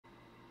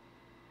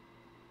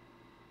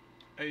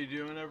How you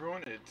doing,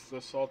 everyone? It's the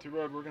Salty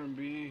Road. We're gonna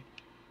be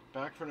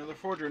back for another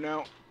Forager.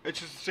 Now, it's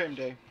just the same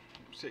day,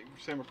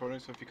 same recording.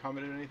 So if you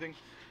commented anything,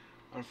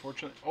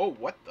 unfortunately, oh,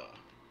 what the?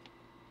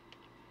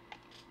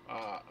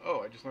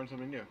 Oh, I just learned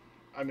something new.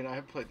 I mean, I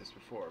have played this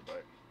before,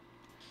 but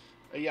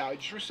yeah, I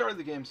just restarted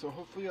the game, so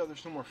hopefully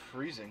there's no more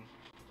freezing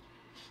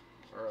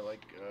or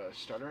like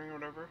stuttering or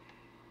whatever.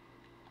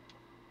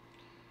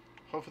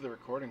 Hopefully the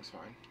recording's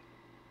fine.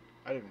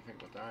 I didn't even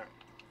think about that.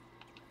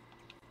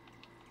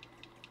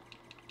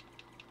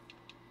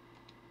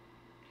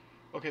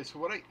 Okay, so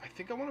what I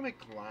think I want to make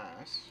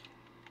glass.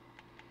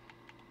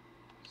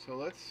 So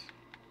let's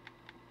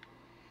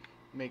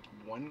make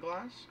one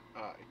glass.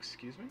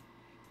 Excuse me?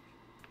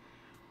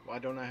 Why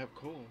don't I have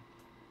coal?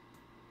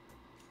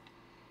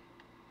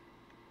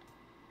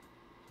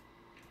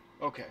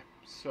 Okay,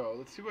 so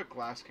let's see what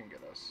glass can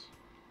get us.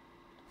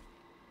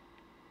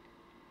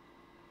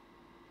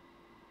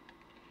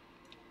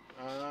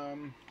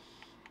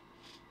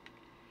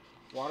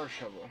 Water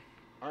shovel.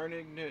 Iron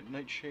ingot,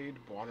 nightshade,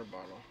 water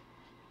bottle.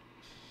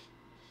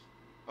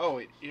 Oh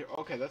wait,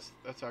 okay, that's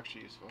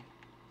actually useful.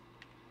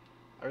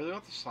 I really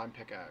want the slime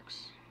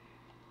pickaxe.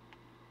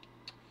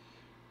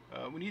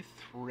 We need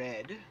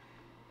thread,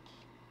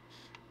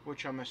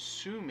 which I'm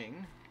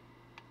assuming,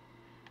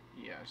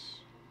 yes.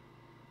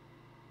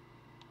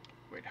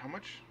 Wait, how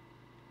much?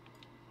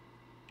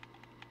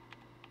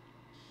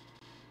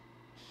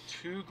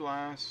 2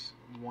 glass,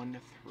 1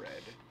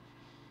 thread.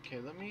 Okay,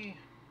 let me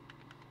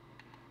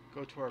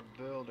go to our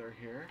builder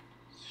here.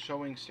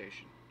 Showing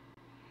station.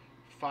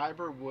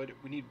 Fiber, wood,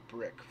 we need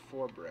brick,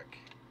 4 brick.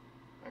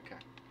 Okay.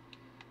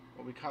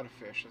 Well, we caught a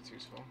fish, that's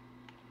useful.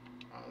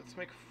 Let's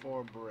make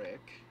 4 brick.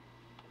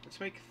 Let's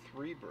make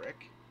 3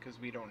 brick, because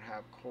we don't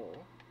have coal.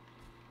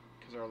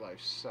 Because our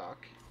lives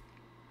suck.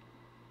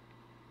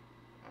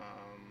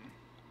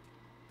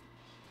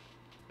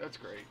 That's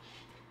great.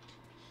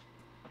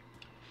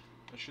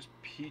 That's just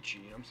peachy,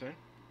 you know what I'm saying?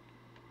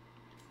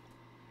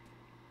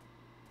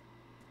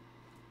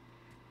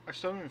 I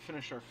still haven't even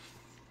finished our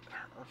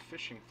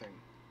fishing thing.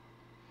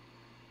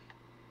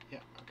 Yeah,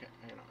 okay,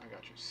 hang on, I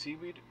got you.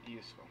 Seaweed,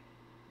 useful.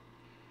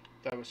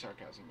 That was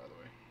sarcasm, by the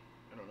way.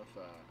 I don't know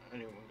if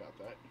anyone got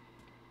that.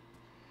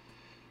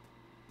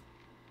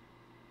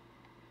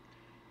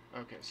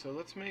 Okay, so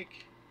let's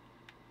make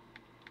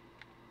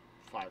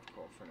 5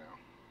 coal for now.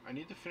 I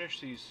need to finish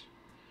these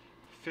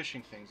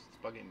fishing things. It's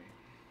bugging me.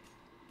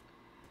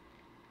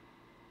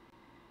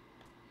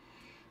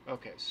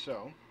 Okay,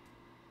 so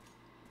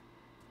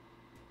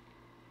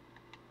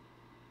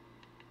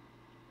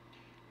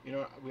you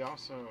know, we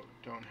also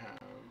don't have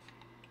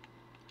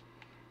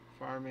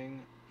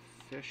farming,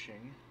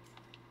 fishing.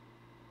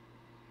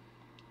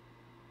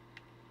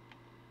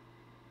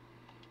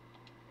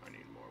 I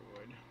need more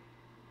wood.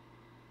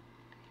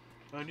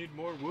 I need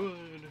more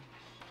wood.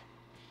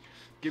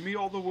 Give me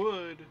all the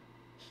wood.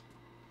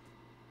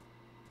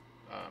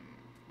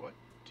 What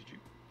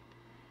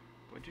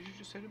did you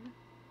just say to me?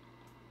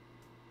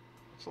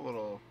 It's a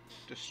little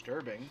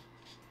disturbing,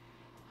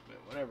 but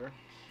whatever.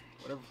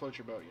 Whatever floats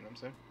your boat, you know what I'm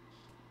saying?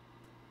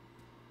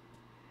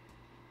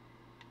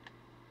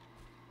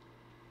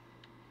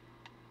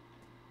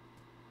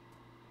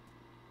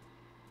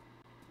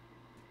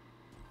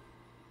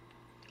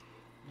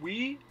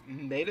 We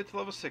made it to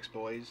level 6,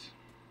 boys.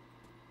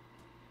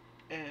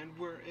 And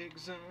we're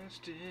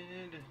exhausted.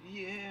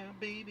 Yeah,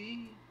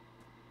 baby.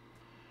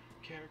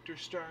 Character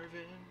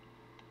starving.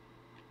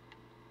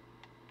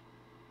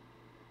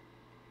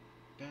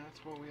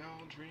 That's what we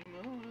all dream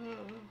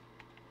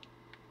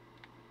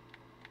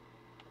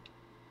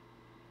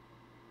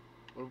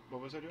of.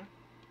 What was I doing?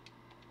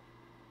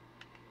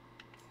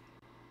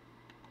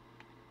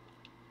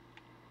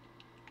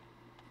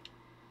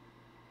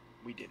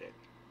 We did it.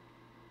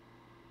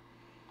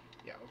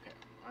 Yeah, okay.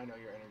 I know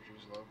your energy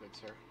is low, good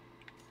sir.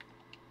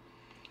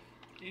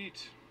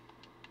 Eat.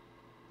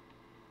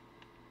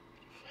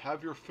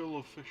 Have your fill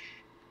of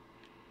fish.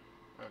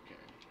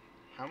 Okay.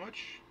 How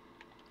much?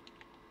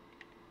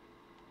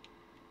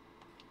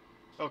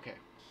 Okay.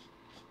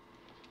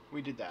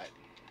 We did that.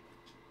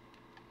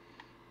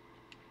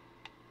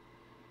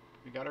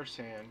 We got our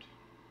sand.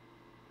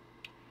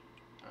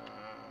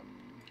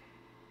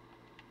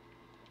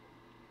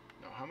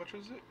 No, how much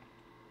was it?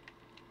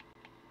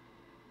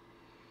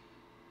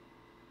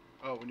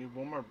 Oh, we need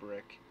 1 more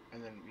brick.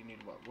 And then we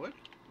need what? Wood?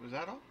 Was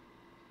that all?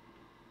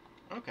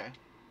 Okay.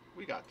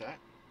 We got that.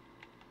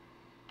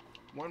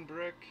 1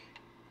 brick.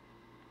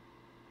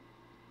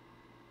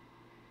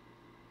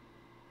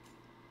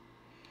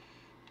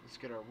 Let's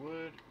get our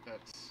wood.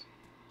 That's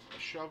a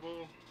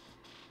shovel.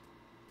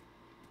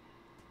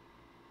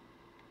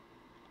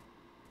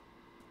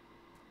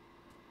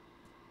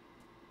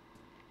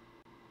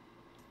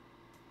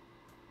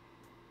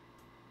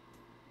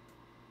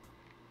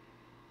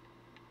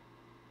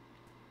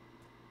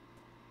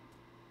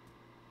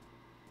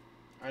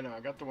 I know, I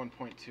got the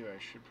 1.2. I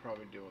should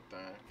probably deal with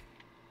that.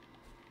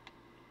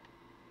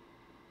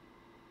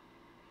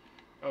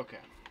 Okay.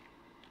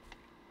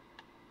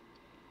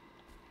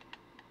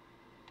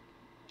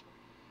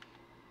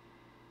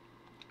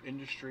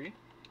 industry.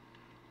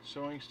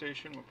 Sewing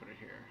station, we'll put it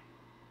here.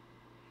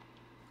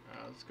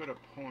 Let's go to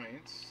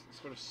points. Let's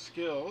go to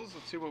skills.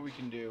 Let's see what we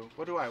can do.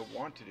 What do I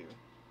want to do?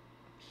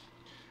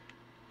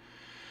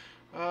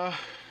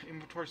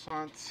 Inventory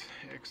slots,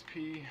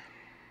 XP,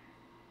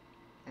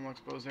 unlocks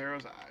bows,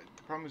 arrows.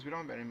 The problem is we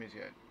don't have enemies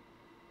yet.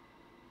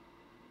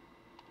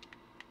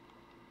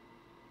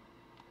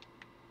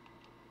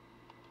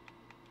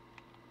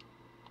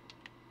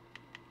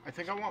 I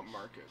think I want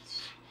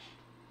markets.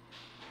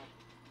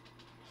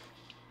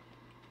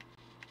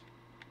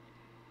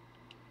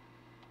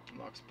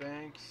 Unlocks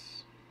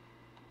banks.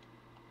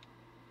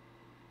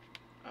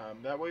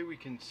 That way we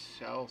can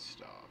sell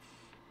stuff.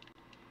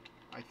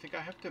 I think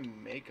I have to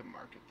make a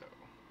market though.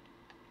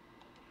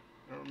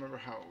 I don't remember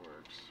how it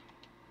works.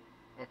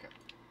 Okay.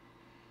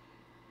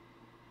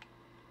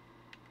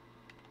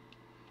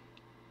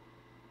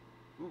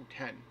 Ooh,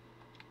 10.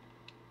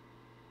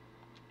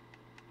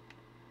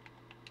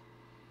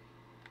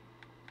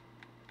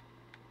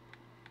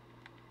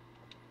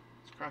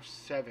 Let's craft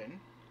 7.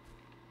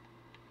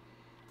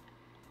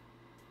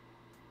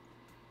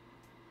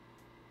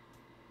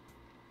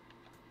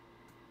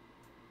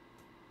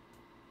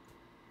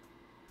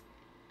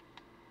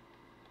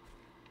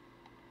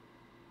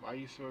 Why are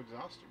you so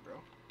exhausted, bro?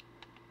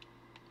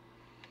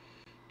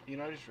 You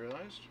know, I just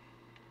realized.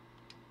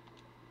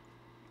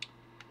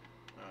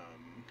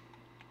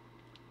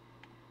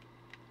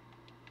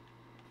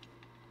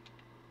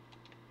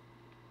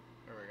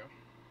 There we go.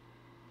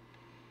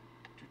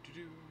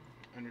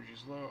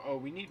 Energy's low. Oh,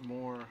 we need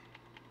more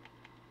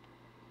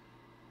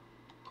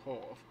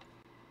coal.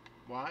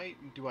 Why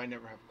do I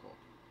never have coal?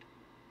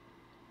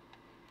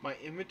 My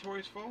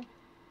inventory's full?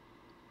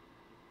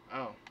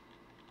 Oh.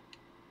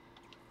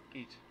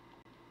 Eat.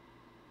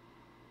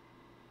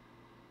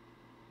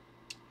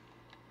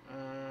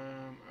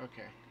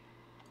 Okay.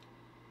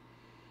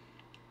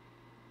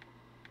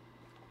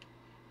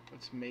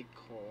 Let's make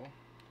coal.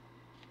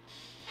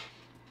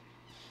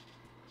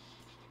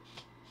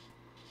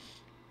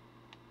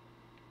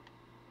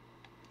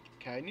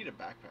 Okay, I need a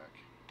backpack.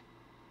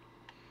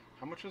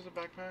 How much was the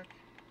backpack?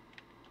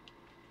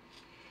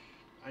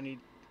 I need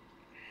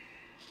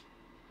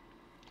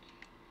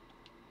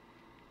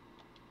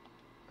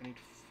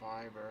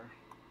fiber.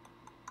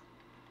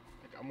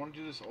 Like, I want to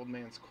do this old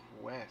man's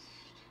quest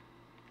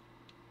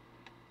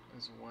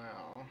as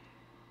well.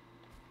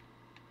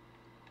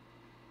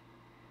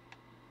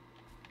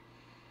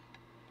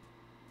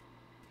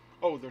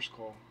 Oh, there's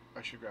coal.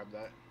 I should grab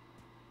that.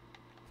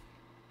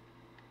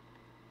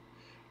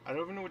 I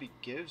don't even know what he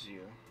gives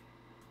you.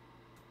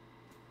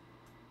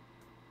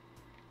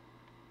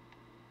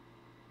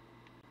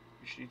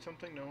 You should eat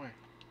something? No way.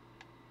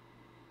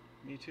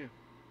 Me too.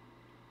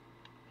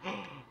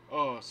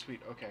 Oh,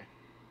 sweet. Okay.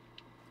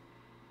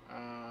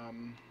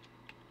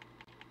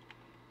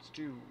 Let's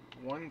do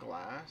 1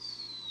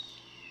 glass.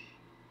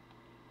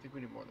 I think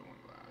we need more than 1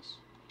 glass.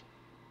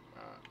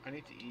 I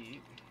need to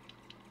eat.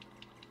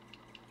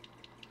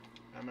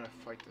 I'm gonna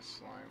fight this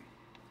slime.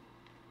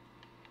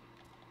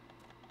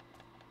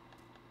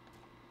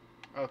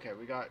 Okay,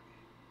 we got...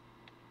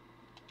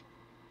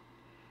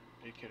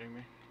 Are you kidding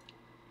me?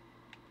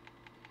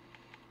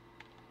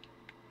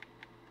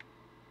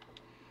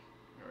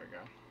 There we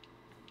go.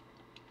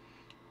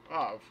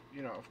 Oh,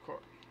 you know, of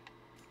course.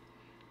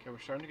 Okay, we're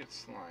starting to get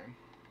slime.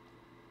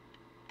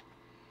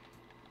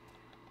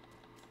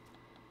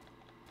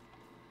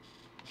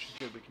 Which is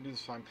good. We can do the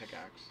slime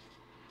pickaxe,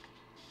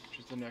 which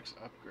is the next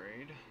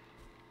upgrade.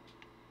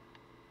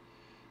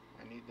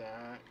 I need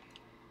that.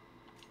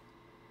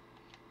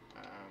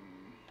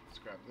 Let's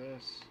grab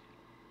this.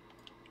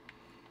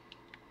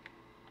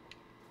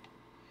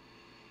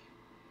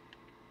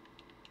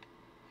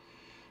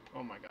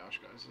 Oh my gosh,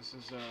 guys, this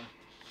is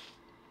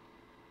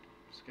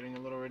it's getting a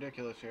little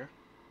ridiculous here.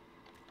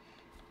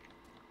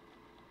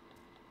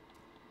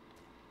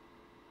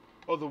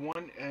 Oh, the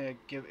one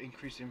give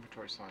increased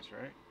inventory slots,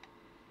 right?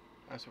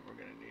 That's what we're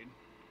gonna need.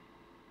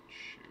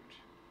 Shoot.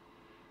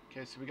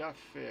 Okay, so we got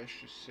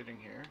fish just sitting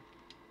here.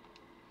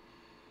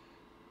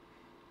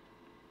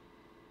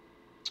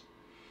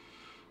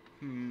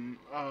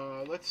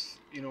 Let's,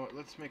 you know what,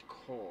 let's make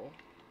coal.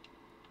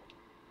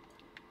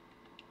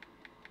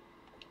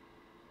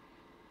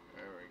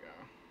 There we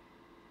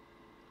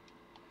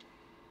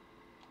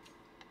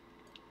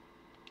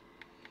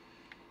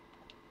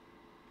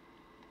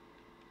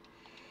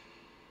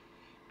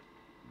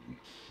go.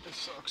 This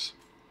sucks.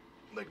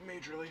 Like,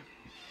 majorly.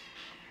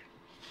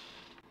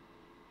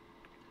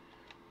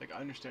 Like, I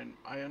understand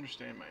my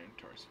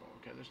inventory's full.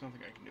 Okay, there's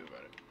nothing I can do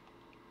about it.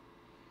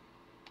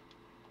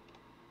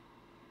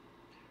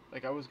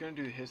 Like, I was gonna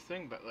do his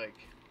thing, but like,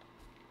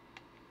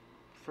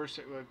 first,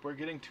 like, we're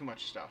getting too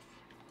much stuff.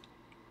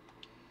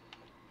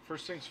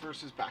 First things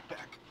first is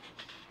backpack.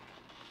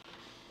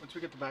 Once we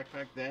get the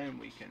backpack, then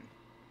we can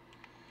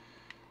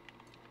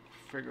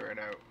figure it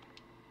out.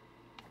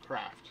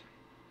 Craft.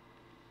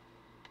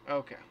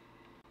 Okay.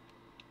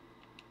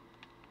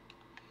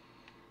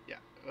 Yeah,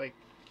 like,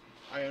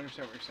 I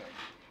understand what you're saying,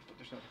 but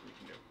there's nothing we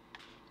can do.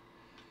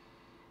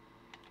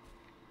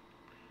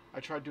 I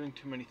tried doing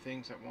too many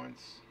things at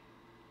once.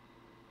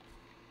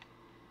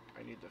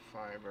 I need the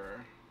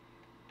fiber.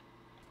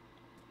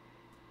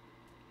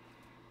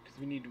 Because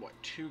we need, what,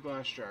 2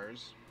 glass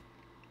jars?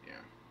 Yeah.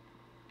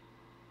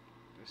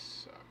 This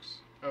sucks.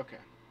 Okay.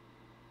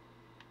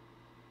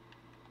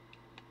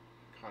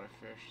 Caught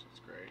a fish. That's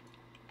great.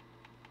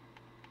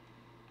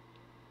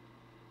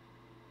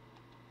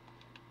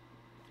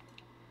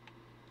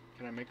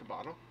 Can I make a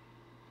bottle?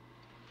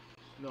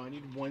 No, I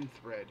need 1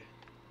 thread.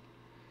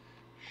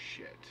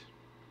 Shit.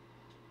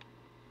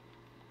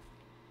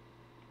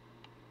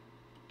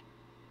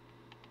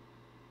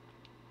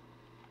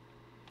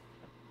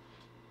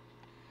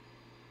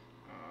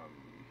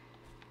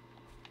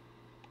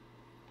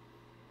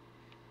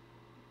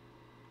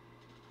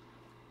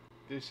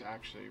 This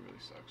actually really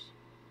sucks.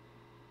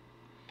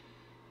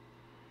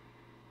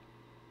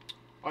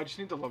 Oh, I just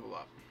need to level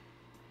up.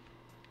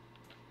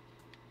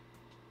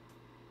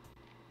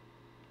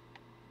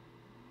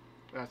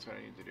 That's what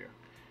I need to do.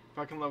 If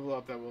I can level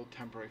up, that will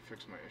temporarily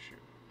fix my issue.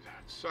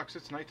 That sucks.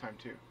 It's nighttime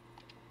too.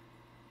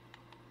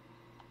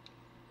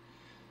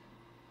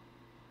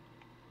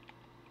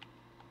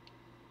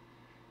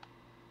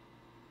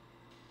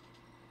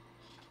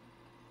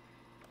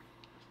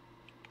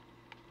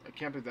 I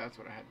can't believe that's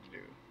what I had to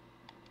do.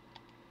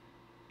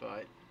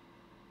 But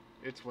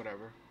it's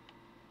whatever.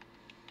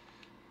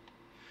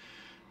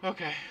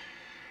 Okay.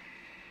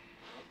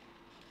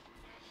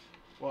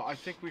 Well, I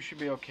think we should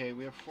be okay.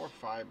 We have 4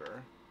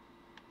 fiber.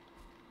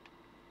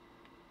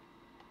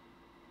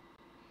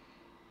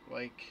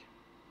 Like,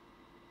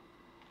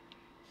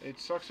 it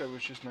sucks that it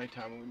was just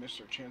nighttime and we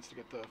missed our chance to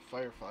get the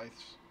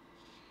fireflies.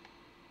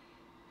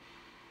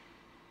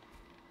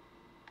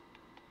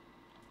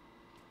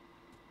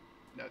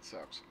 That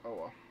sucks. Oh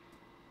well.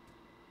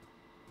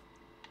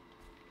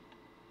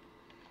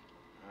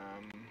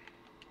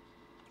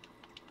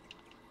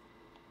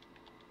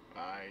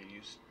 I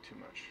used too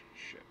much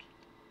shit.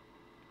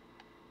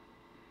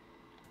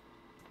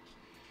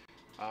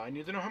 I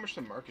need to know how much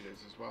the market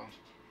is as well.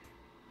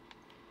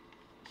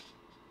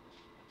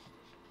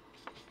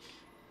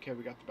 Okay,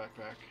 we got the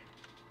backpack.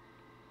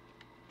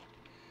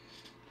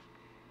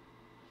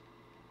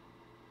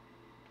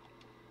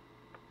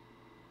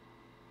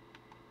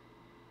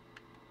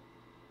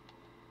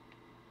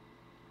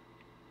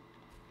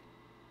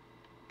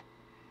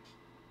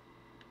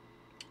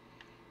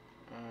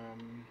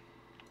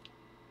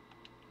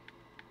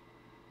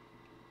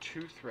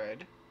 Two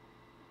thread.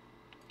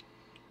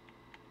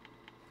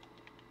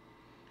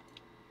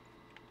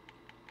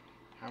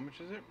 How much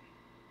is it?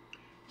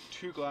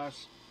 2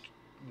 glass,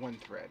 1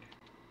 thread.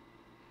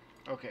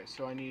 Okay,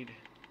 so I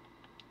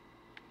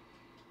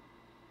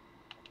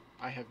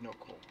have no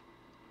coal.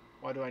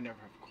 Why do I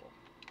never have coal?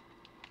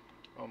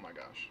 Oh my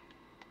gosh.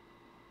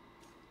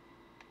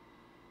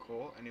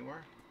 Coal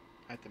anywhere?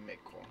 I have to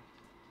make coal.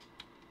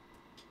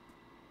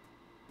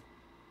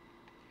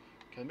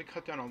 Okay, let me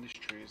cut down all these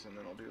trees and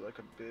then I'll do like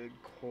a big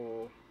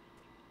coal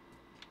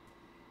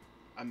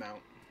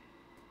amount.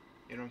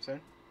 You know what I'm saying?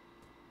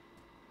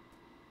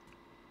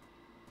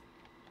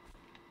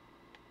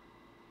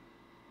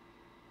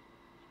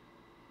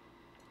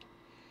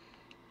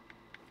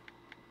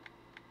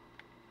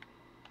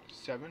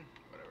 Seven?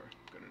 Whatever.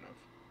 Good enough.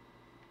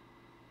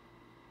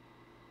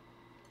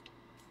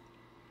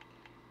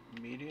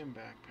 Medium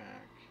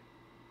backpack.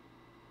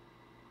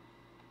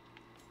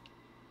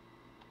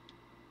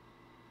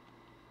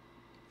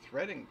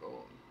 Thread and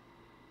gold.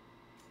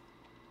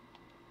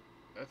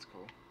 That's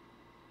cool.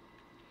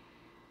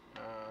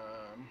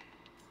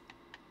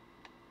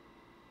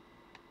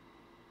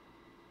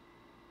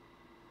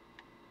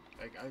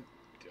 Like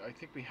I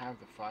think we have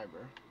the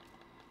fiber.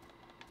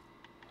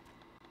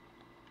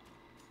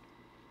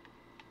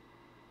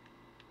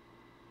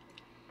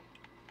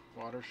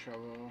 Water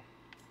shovel.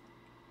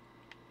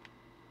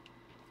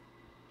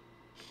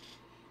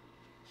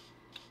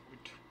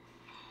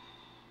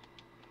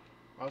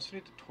 I also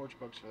need the torch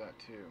bugs for that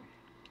too,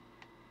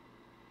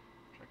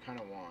 which I kind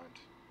of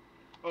want.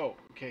 Oh,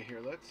 okay, here,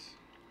 let's...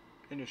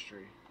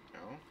 Industry,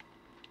 no.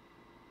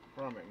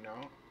 Farming,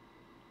 no.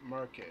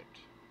 Market.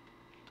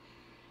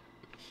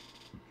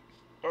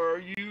 Are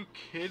you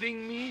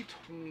kidding me?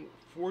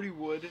 40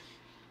 wood?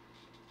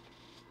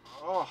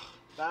 Oh,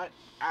 that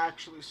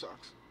actually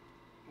sucks.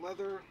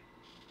 Leather.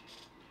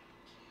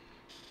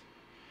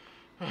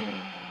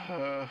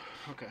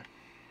 Okay.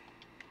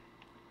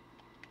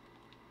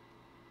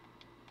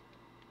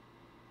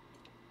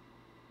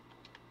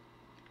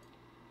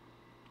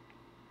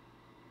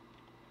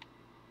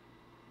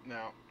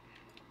 Now,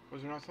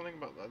 was there not something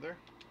about leather?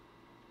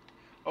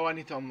 Oh, I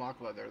need to unlock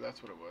leather.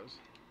 That's what it was.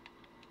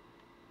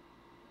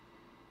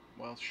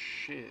 Well,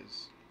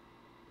 shiz.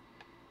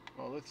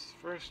 Well, let's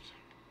first...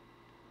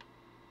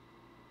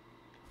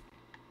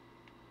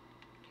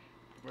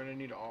 We're gonna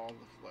need all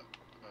the...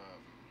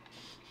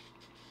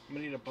 I'm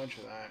gonna need a bunch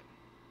of that.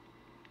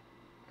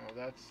 Oh,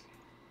 that's...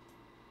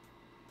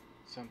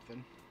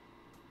 something.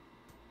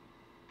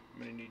 I'm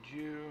gonna need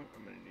you.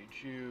 I'm gonna need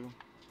you.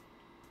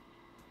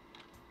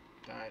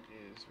 That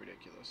is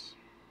ridiculous.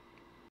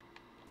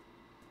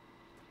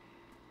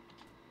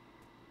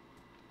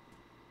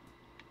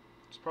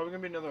 probably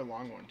gonna be another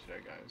long one today,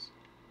 guys.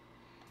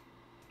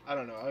 I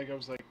don't know. Like, I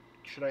was like,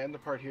 should I end the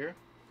part here?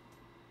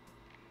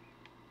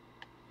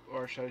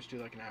 Or should I just do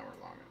like an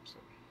hour-long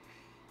episode?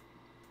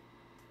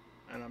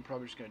 And I'm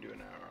probably just gonna do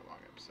an hour-long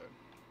episode.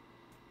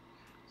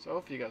 So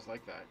hopefully you guys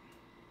like that.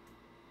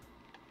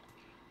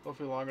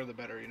 Hopefully longer the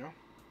better, you know?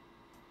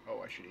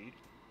 Oh, I should eat?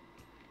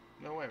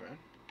 No way, man.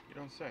 You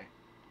don't say.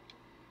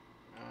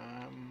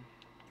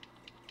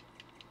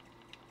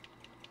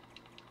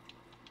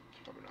 It's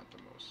probably not the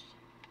most.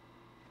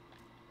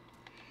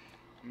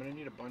 I'm gonna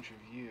need a bunch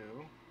of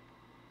you.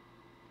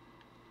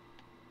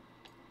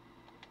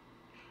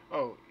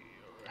 Oh,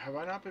 have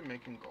I not been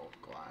making gold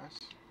glass?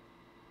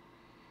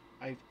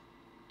 I have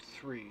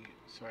 3,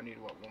 so I need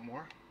what, 1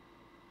 more?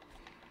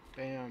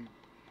 Bam.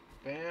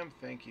 Bam,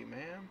 thank you,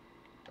 ma'am.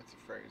 That's a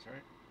phrase,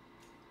 right?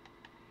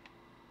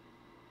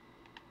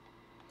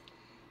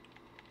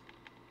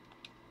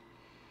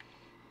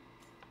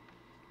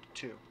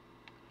 Two.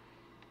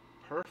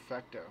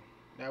 Perfecto.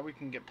 Now we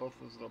can get both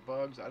those little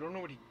bugs. I don't know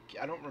what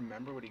I don't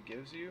remember what he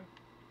gives you.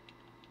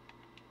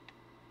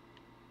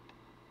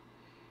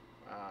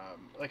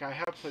 Like, I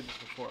have played this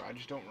before. I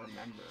just don't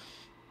remember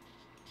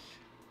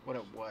what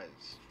it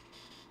was.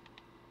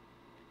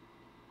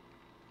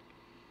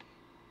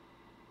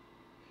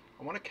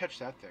 I want to catch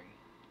that thing.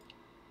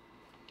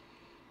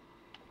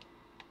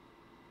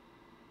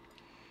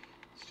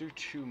 Let's do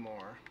 2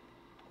 more.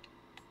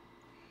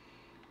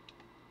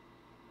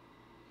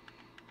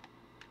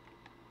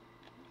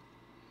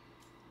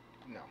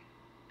 No. Are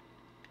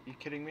you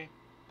kidding me?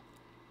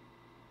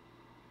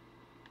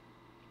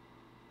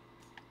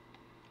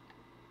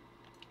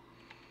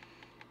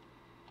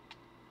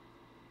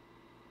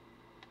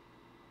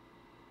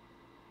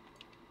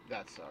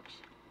 That sucks.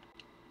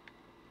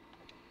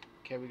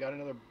 Okay, we got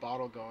another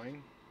bottle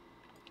going.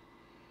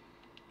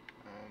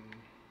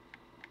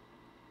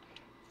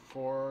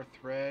 4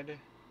 thread.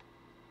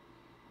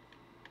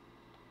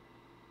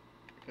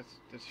 I guess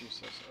this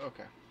useless.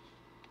 Okay.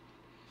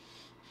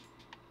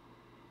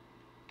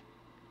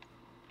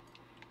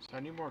 So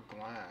I need more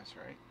glass,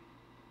 right?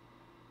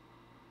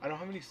 I don't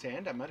have any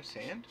sand? I'm out of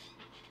sand?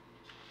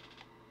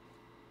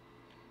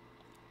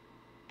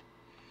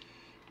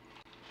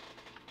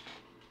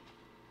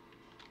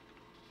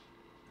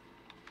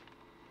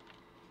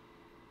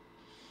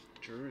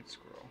 Druid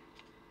scroll.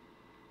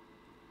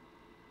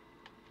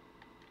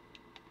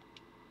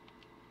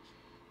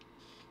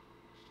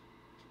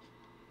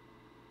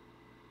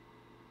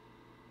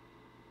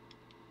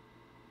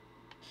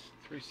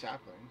 Three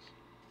saplings.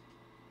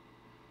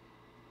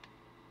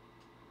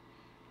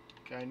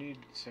 Okay, I need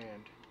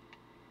sand.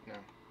 No.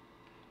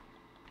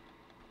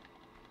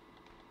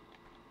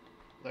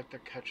 I'd like to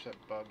catch that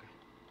bug.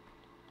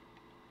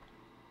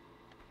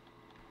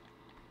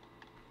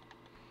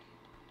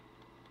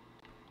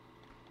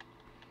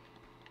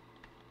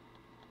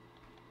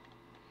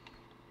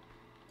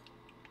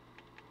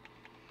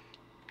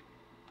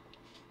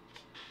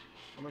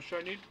 How much do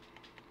I need?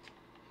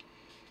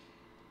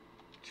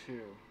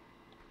 2.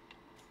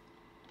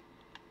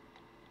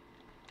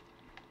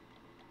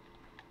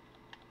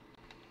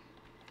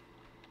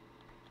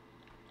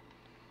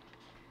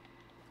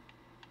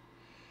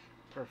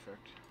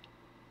 Perfect.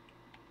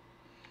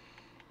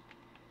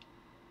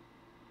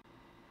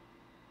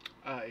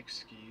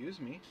 Excuse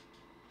me?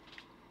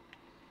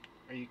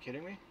 Are you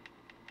kidding me?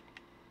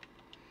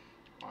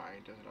 Why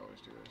does it always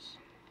do this?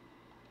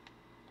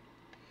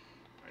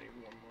 I need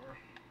 1 more.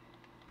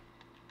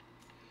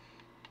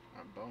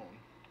 A bone.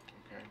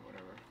 Okay,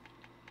 whatever.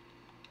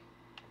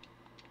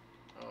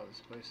 Oh,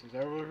 this place is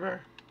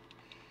everywhere.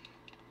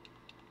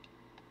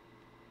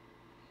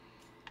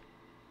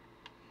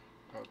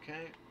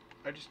 Okay,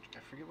 I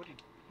forget what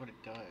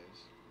it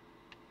does.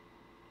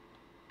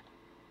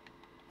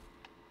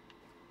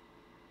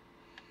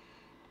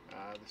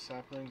 The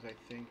saplings, I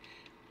think,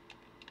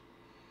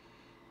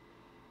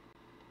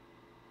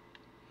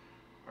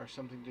 are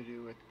something to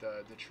do with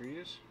the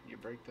trees. You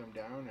break them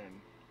down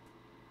and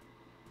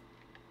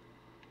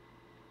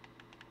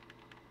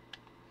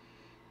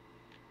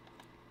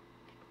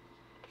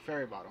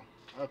fairy bottle.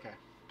 Okay.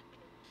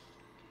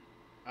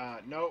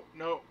 No,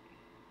 no.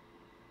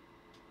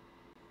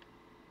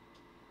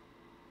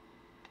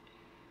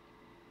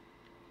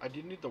 I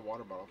did need the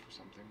water bottle for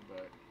something,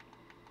 but...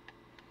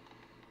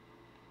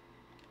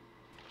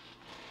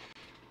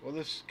 Well,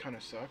 this kind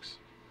of sucks.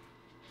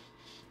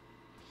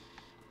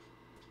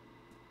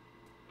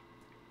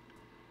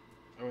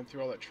 I went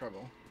through all that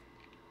trouble.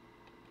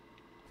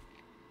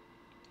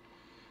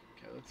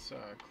 Okay, let's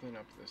clean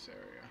up this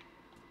area.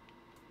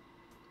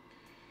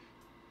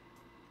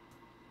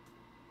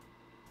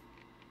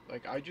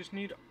 Like, I just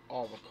need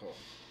all the coal.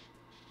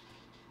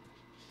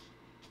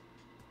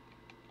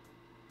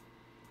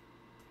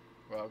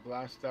 Well,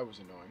 glass, that was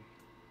annoying.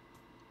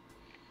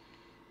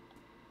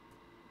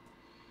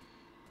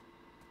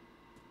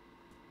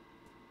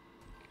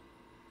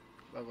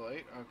 Level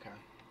 8?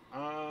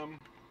 Okay.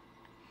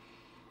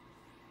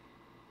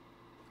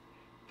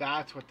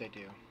 That's what they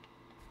do.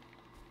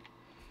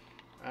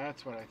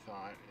 That's what I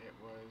thought. It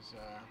was,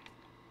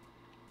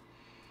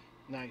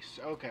 Nice.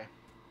 Okay.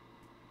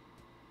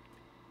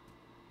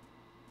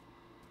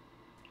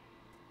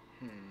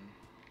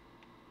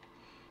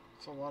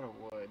 It's a lot of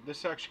wood. This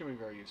is actually going to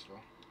be very useful.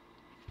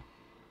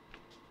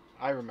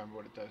 I remember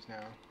what it does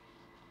now.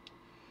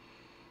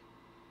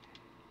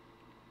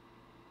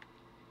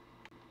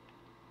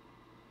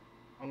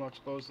 Unlocks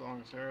bows along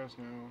with arrows,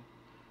 no.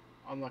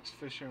 Unlocks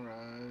fishing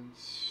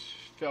rods.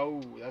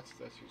 Oh, that's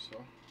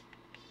useful.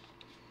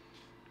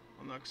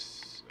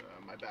 Unlocks...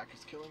 my back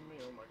is killing me,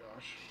 oh my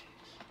gosh.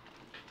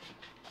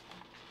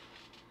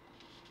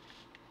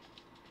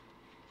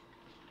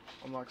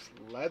 Unlocks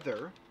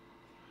leather.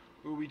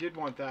 Ooh, we did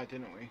want that,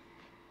 didn't we?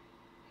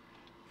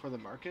 For the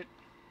market.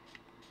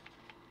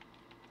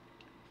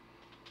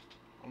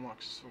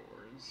 Unlocks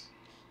swords.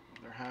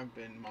 There have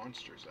been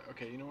monsters.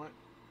 Okay, you know what?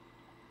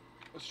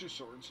 Let's do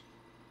swords.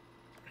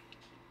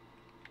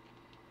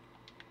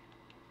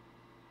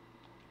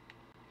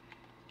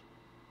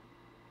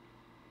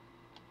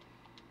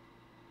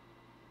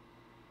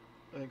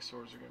 I think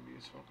swords are going to be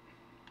useful.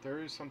 There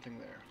is something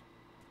there.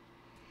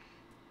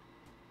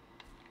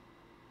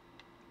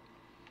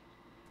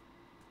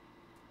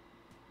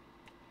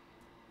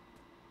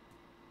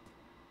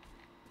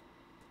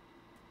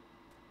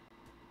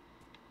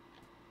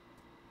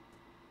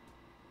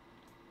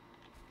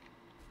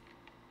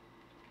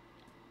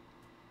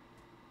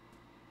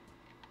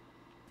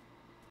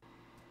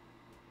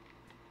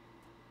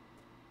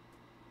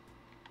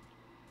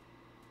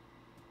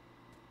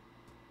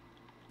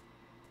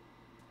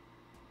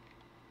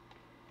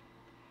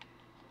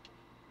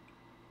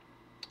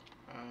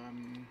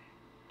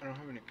 I don't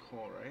have any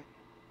coal, right?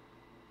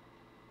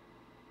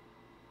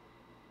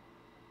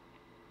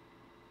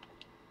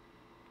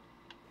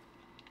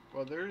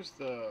 Well, there's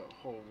the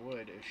whole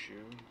wood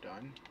issue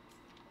done.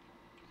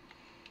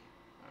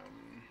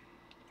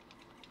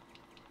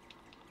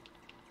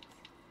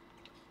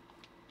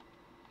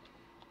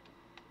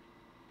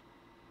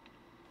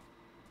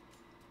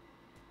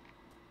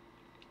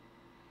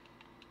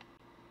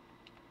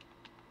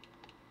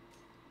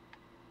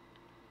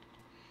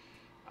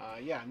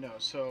 Yeah, no,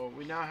 so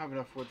we now have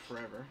enough wood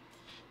forever.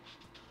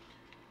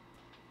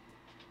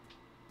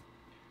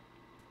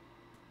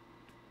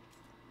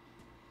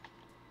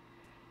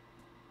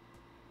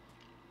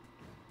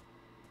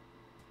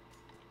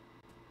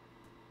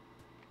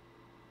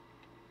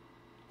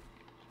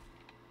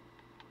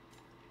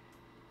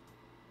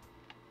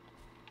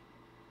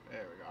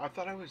 There we go. I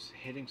thought I was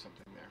hitting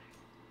something there.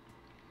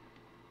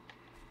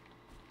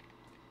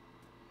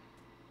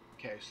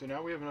 Okay, so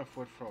now we have enough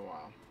wood for a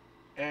while.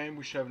 And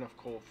we should have enough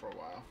coal for a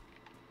while.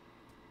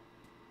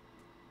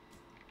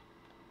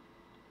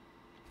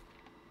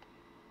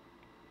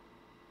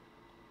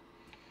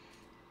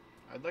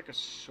 I'd like a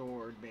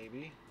sword,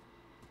 maybe.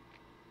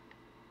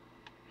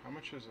 How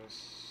much is a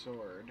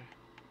sword?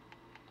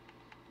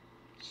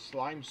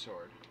 Slime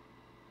sword.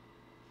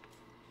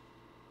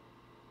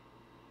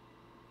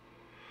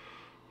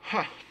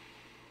 Huh.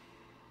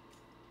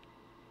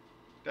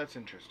 That's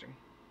interesting.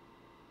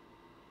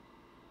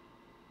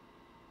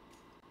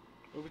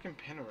 Oh, we can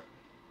pin it.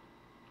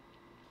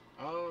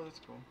 Oh, that's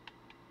cool.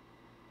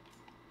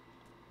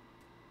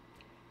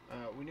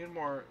 We need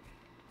more...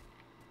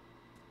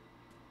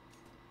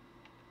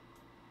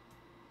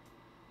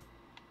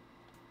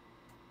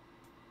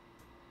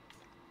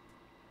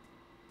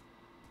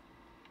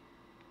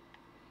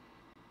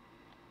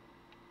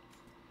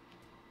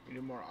 We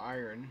need more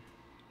iron.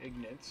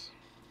 Ignits.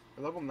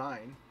 We're level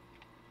 9.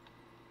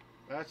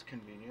 That's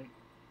convenient.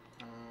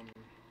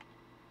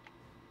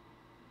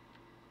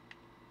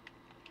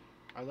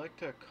 I like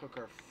to cook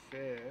our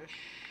fish.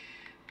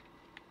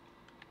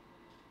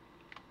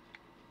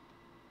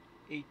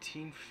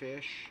 18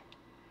 fish.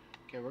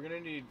 Okay, we're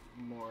gonna need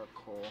more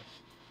coal.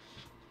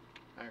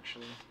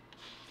 Actually.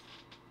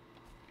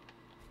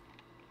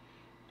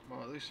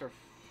 Well, at least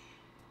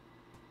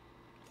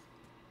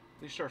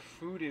our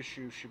food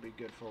issue should be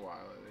good for a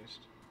while, at least.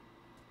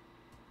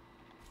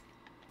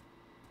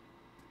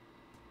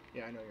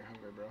 Yeah, I know you're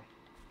hungry, bro.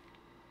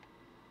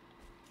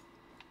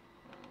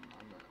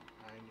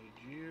 I need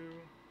you.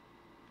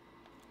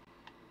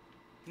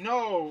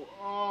 No!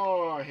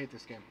 Oh, I hate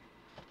this game.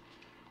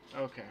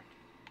 Okay.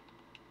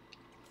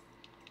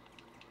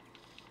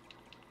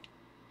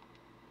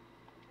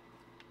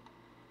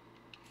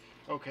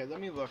 Okay,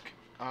 let me look.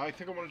 I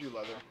think I want to do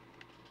leather.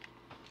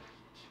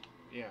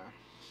 Yeah.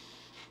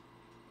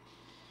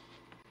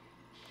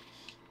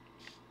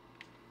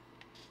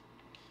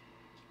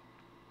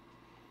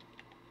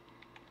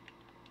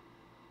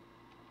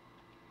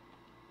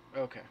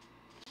 Okay.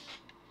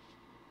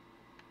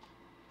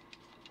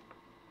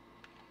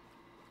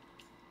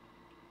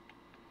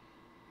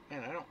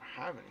 Man, I don't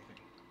have anything.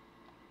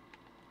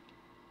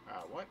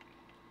 What?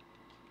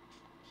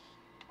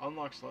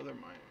 Unlocks leather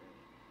mine.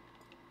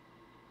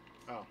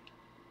 Oh.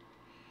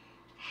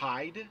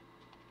 Hide?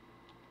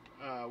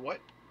 What?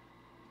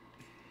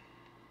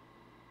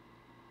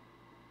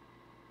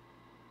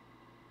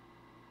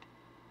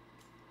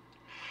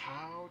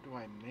 How do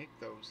I make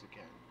those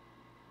again?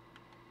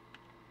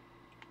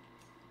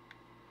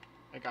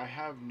 Like, I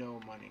have no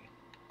money.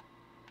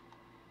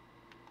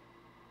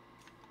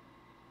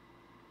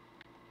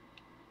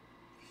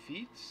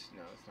 Feats?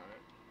 No, that's not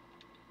it.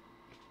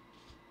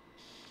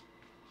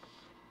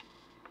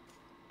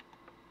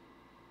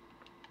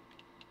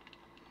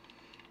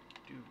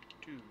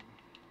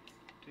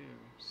 Do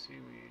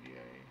seaweed,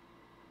 yay.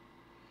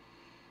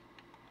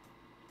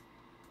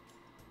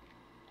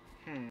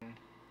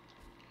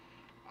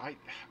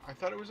 I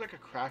thought it was like a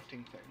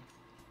crafting thing.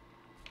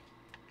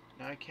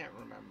 Now I can't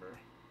remember.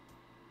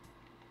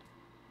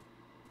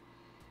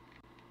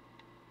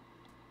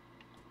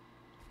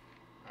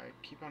 I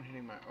keep on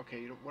hitting my...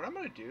 Okay, you know, what I'm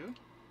gonna do...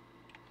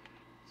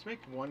 Let's make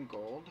 1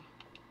 gold.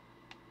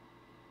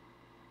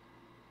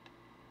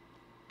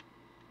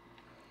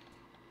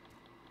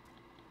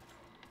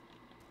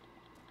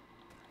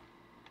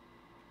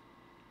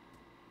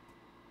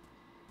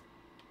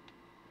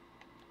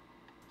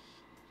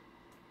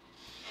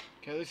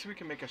 Okay, at least we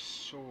can make a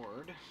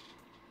sword.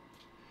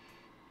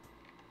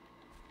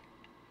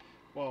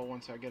 Well,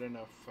 once I get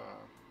enough...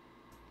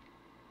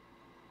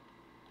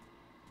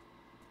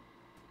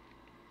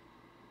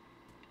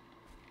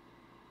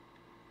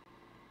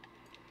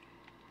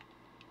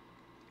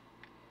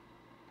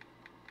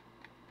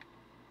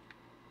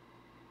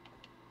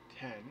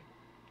 10.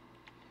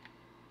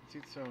 Let's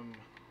eat some...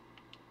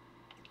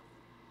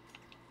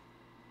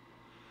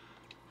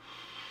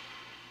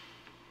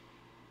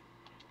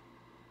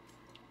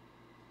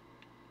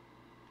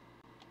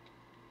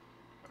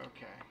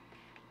 Okay.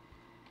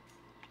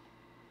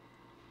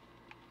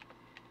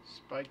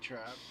 Spike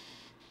trap.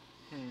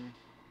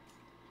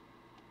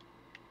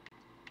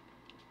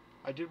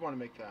 I did want to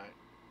make that.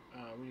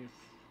 We need...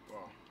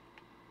 Well,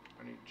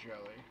 I need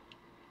jelly.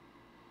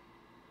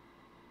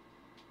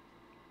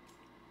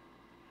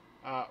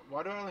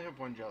 Why do I only have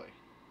 1 jelly?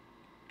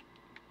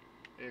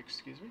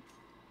 Excuse me?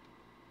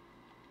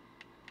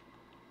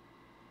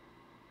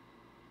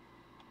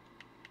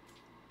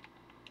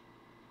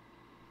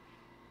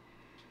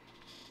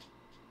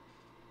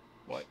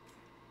 What?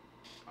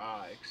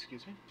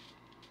 Excuse me?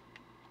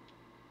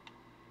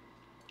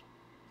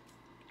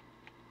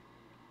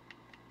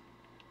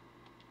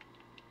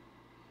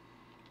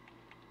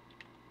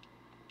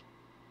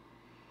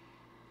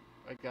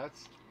 Like,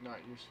 that's not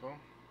useful.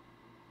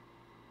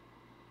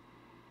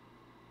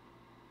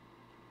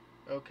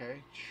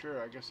 Okay,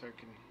 sure, I guess I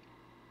can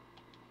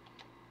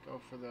go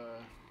for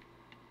the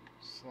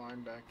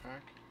slime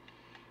backpack.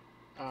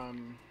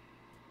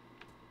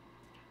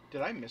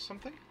 Did I miss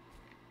something?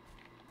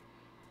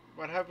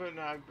 What happened?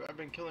 I've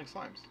been killing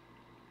slimes.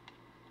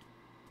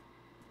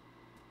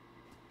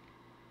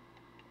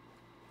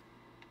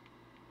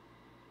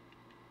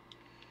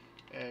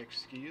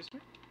 Excuse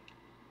me?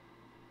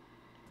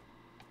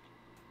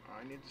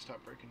 I need to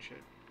stop breaking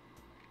shit.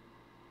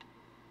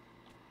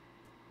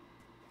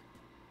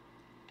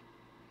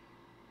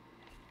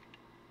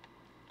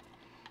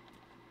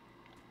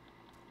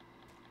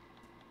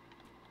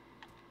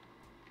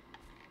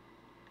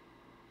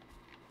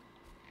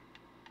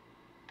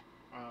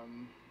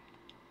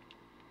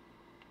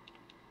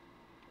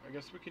 I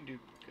guess we can do...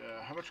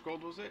 how much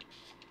gold was it?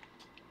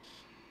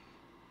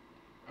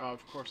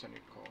 Of course I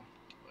need coal.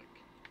 Like...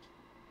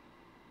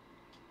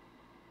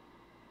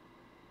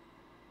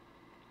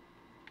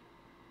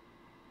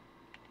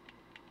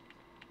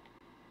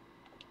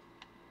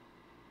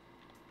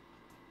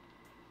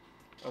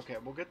 Okay,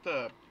 we'll get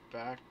the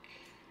back...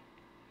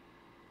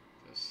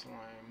 the slime...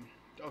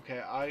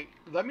 Okay,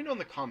 let me know in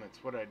the comments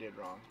what I did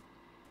wrong.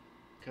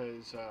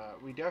 Because,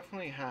 we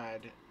definitely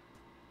had...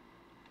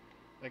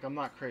 Like, I'm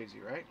not crazy,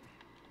 right?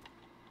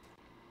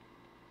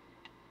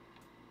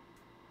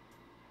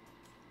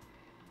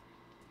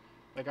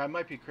 Like, I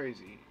might be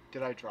crazy.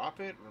 Did I drop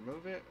it?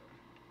 Remove it?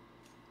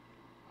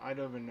 I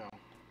don't even know.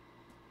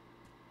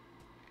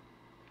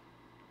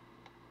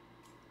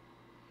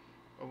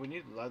 Oh, we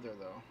need leather,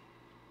 though.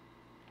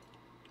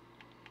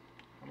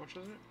 How much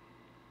was it?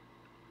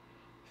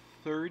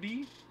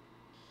 30?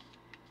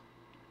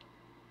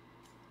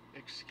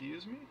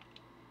 Excuse me?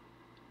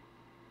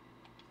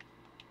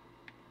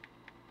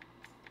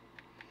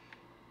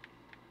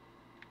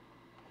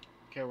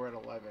 Okay, we're at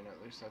 11,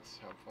 at least that's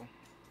helpful.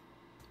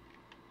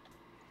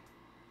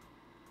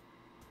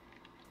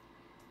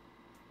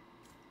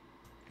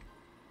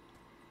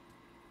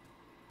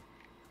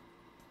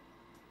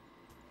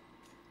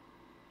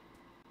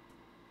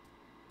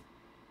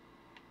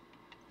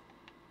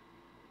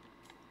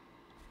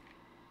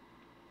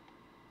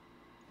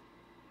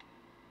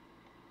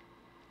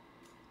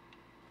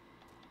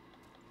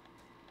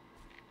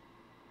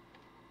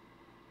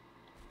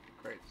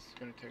 Great, this is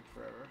gonna take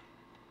forever.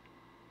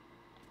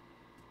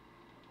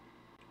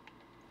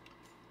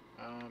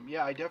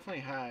 Yeah, I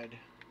definitely had...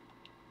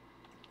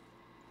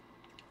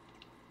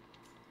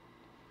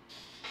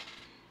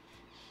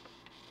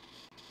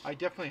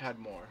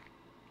 more.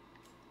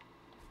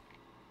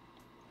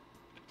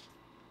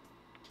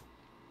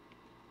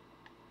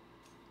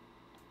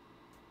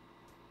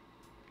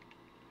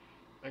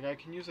 Like, I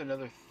can use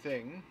another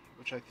thing,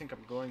 which I think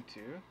I'm going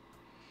to.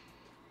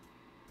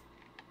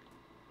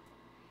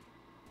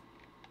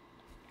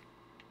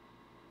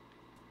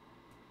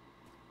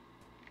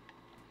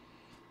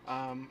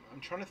 I'm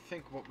trying to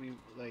think what we,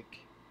 like,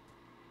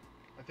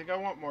 I think I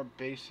want more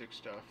basic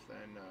stuff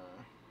than,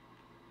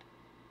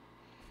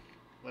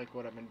 like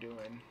what I've been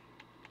doing.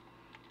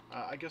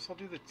 I guess I'll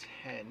do the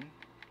 10.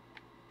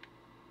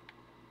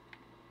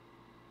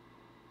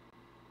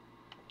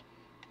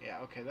 Yeah,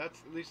 okay, at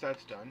least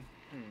that's done.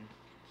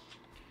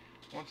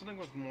 I want something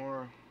with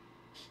more,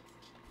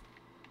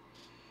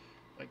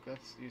 like,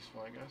 that's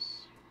useful, I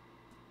guess.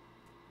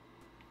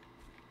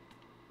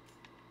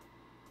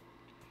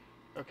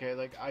 Okay,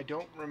 like, I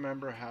don't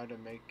remember how to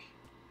make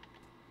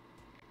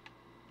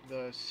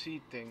the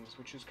seed things,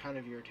 which is kind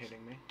of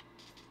irritating me.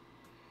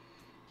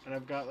 And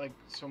I've got, like,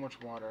 so much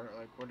water.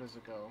 Like, where does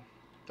it go?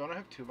 Don't I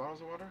have 2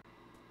 bottles of water?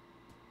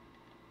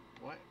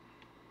 What?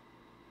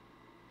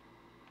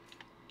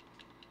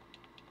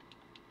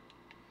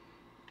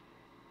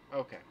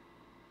 Okay.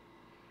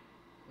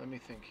 Let me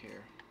think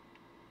here.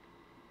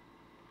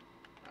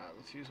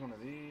 Let's use one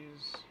of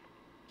these.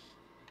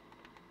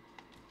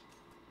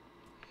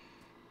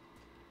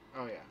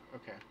 Oh, yeah.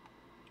 Okay.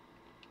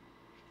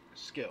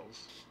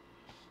 Skills.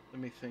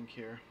 Let me think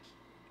here.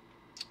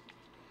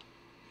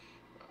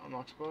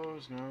 Unlocks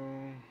bows?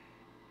 No.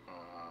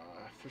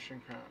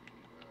 Fishing crab.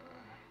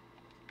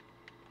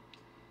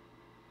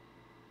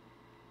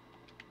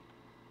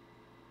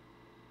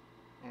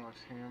 Unlocks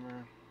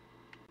hammer.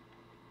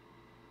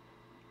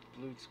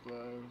 Blues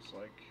gloves.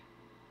 Like,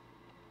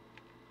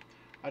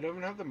 I don't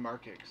even have the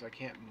market because I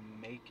can't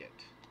make it.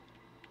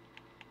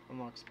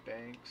 Unlocks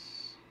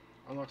banks.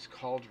 Unlocks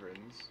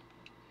cauldrons.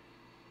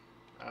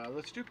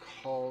 Let's do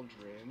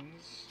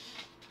cauldrons.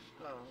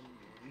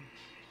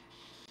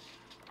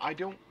 I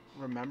don't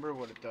remember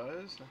what it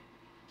does.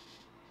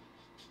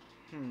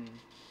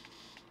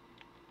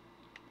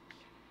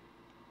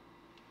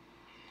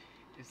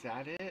 Is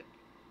that it?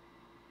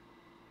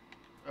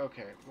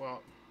 Okay,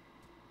 well.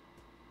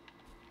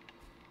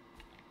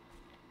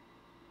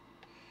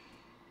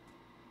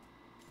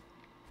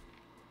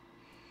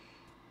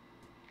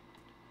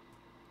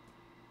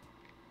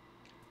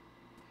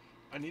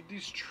 I need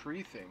these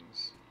tree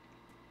things.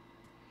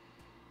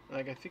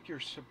 Like, I think you're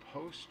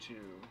supposed to...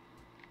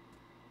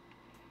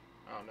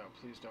 Oh no,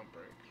 please don't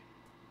break.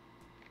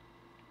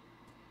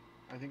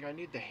 I think I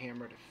need the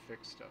hammer to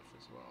fix stuff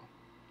as well.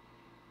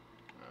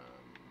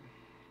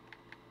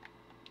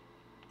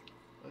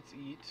 Let's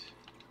eat.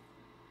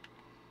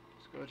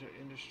 Let's go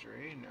to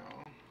industry.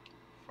 No.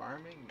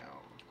 Farming? No.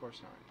 Of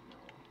course not. No.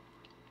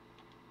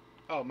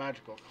 Oh,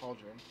 magical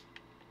cauldron.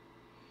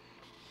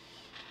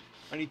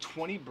 I need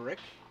 20 brick.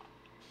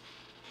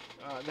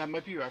 That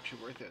might be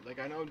actually worth it. Like,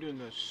 I know I'm doing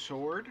the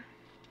sword,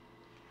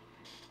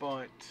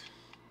 but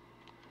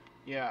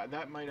yeah,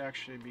 that might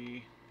actually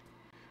be,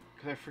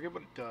 because I forget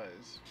what it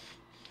does.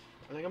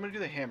 I think I'm going to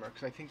do the hammer,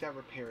 because I think that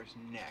repairs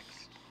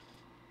next.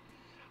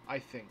 I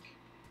think.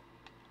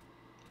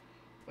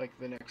 Like,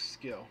 the next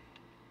skill.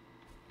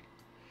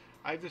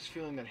 I have this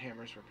feeling that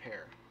hammers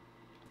repair.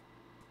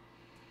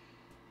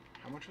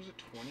 How much was it?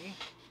 20?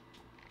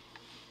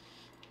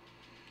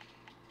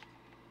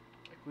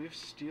 Like, we have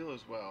steel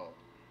as well.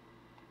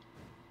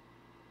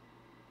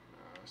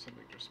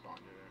 Something just spawned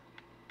in it.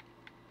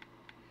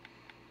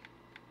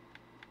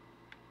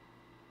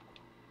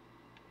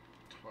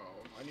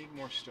 I need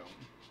more stone.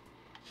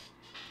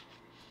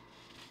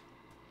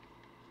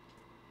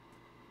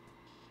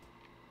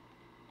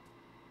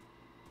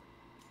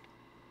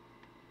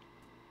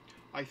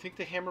 I think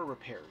the hammer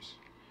repairs.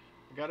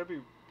 I gotta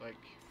be, like,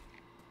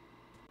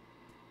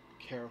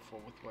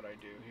 careful with what I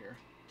do here.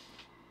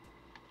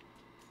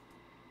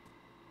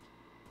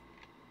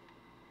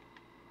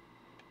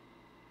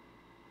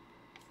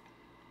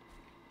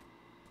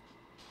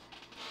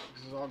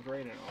 This is all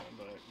great and all,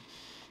 but...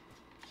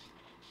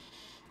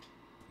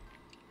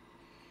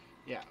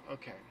 Yeah,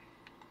 okay.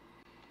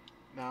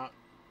 Now,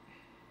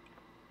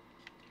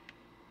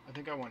 I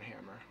think I want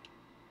hammer.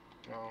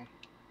 Well,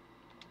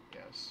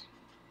 yes.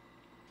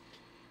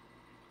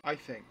 I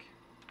think.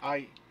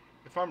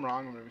 If I'm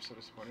wrong, I'm going to be so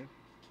disappointed.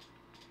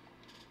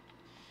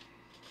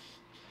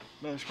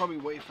 Man, there's probably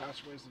way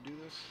faster ways to do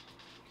this.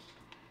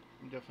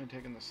 I'm definitely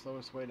taking the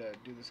slowest way to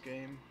do this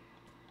game.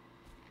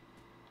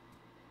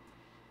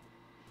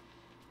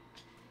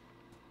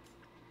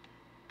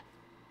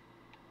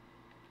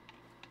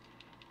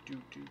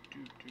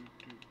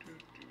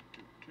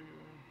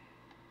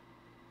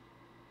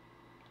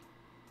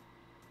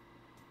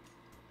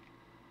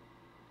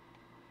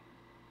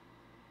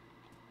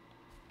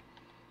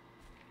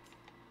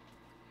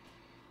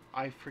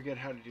 I forget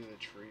how to do the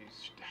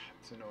trees.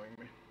 It's annoying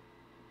me.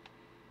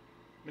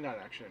 I mean, not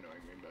actually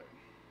annoying me, but...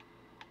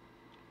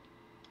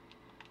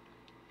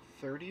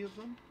 30 of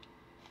them?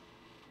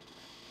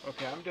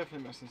 Okay, I'm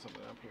definitely messing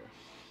something up here.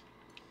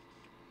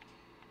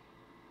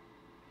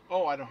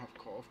 Oh, I don't have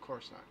coal. Of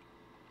course not.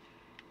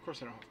 Of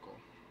course I don't have coal.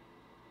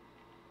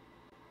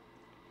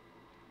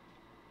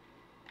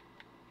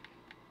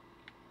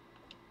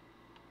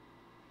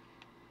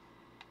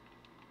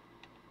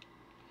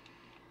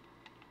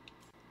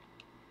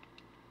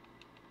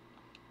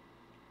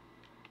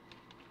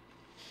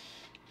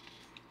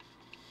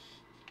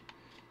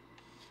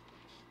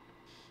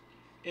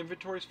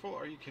 inventory's full?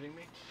 Are you kidding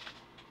me?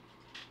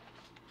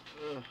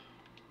 Ugh.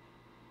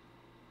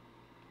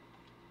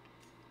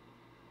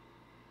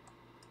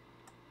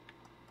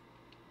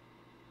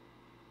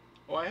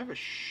 Oh, I have a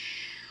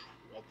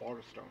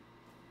water stone.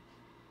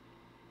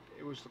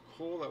 It was the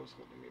coal that was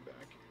holding me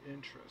back.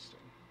 Interesting.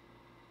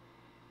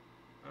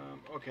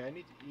 Okay, I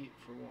need to eat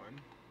for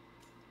one.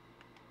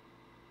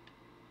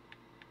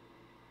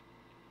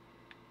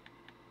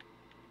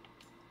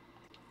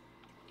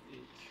 Eat.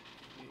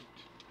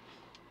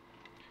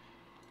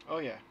 Oh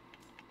yeah,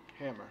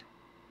 hammer.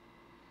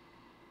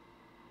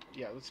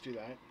 Yeah, let's do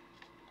that.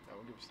 That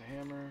will give us the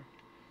hammer.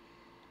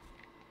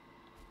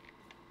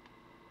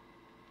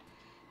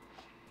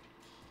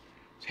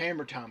 It's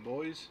hammer time,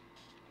 boys.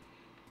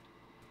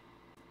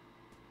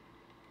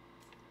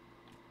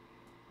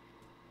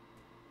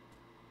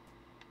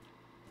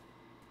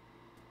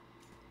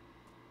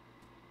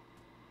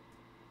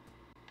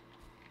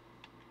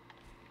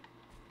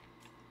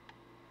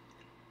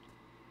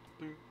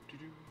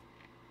 Boo-doo-doo.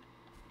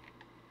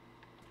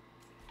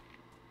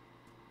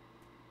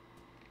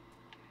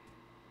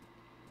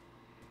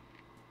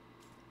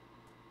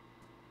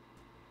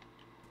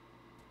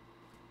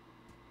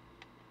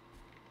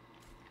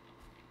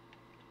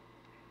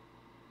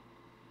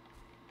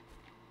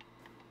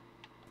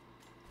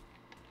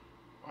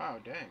 Wow,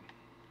 dang.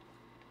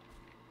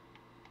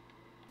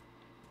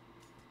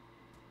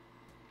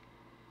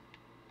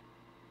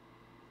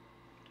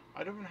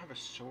 I don't even have a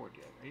sword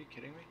yet. Are you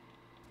kidding me?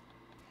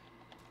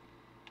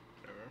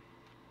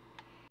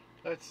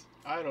 Whatever.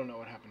 I don't know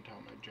what happened to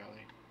all my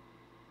jelly.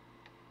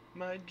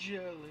 My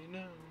jelly,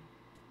 no.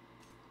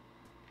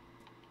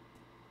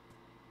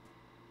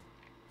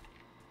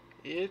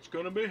 It's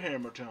gonna be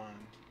hammer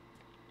time.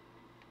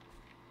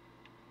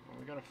 Well,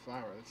 we got a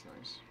flower. That's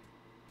nice.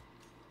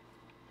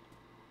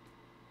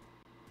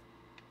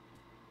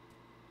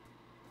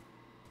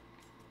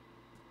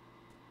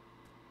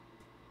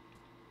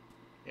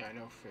 Yeah, I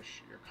know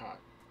fish. You're caught.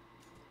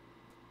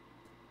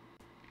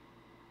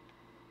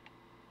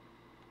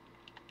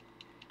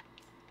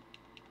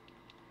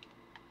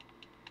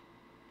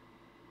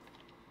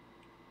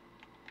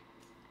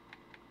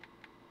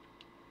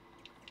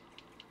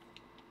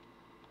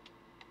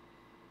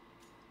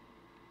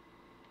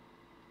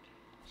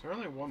 Is there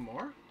only one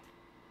more?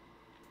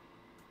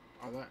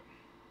 Oh, that.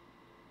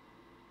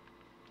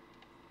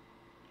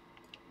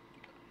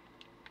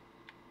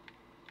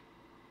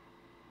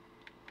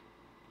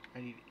 I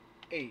need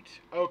 8.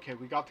 Okay,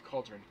 we got the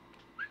cauldron.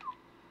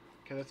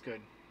 Okay, that's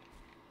good.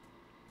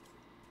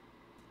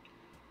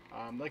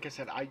 Like I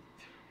said, I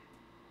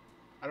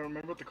don't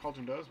remember what the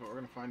cauldron does, but we're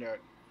gonna find out.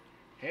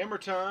 Hammer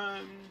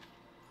time!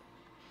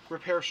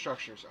 Repair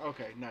structures.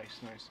 Okay, nice.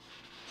 That's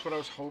what I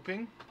was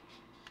hoping.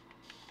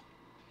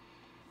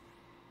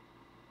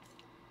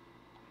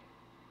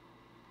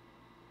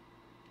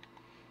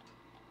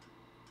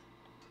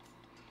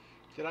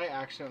 Did I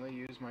accidentally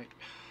use my...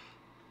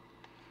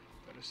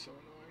 That is so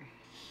annoying.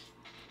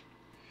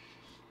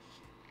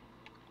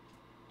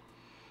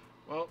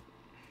 Well,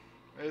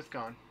 it's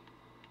gone.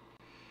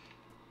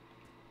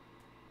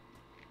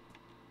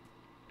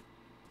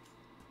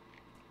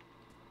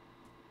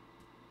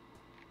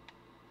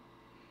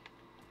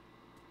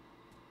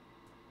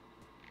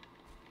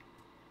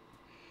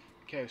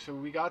 Okay, so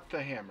we got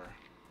the hammer.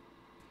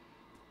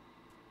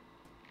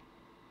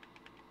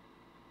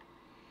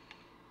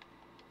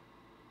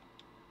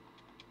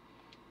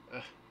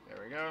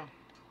 There we go.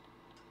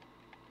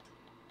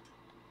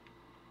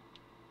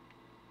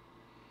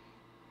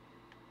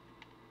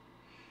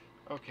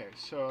 Okay,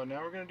 so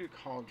now we're gonna do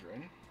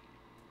cauldron.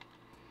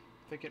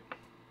 Think it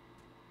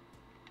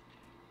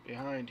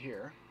behind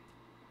here.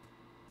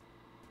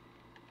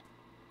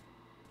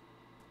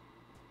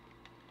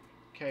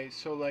 Okay,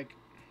 so like,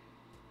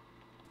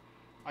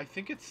 I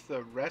think it's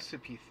the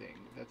recipe thing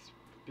that's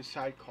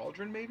beside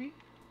cauldron, maybe?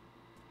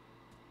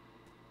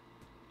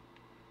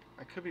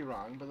 I could be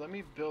wrong, but let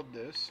me build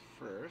this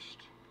first.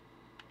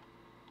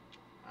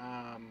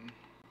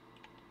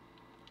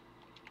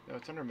 No,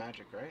 it's under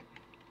magic, right?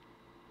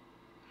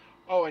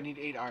 Oh, I need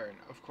 8 iron,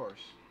 of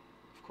course.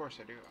 Of course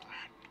I do.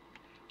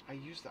 I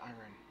use the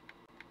iron.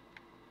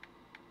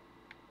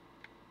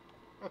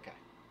 Okay.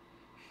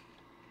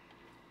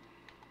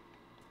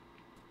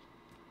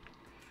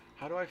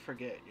 How do I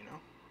forget, you know?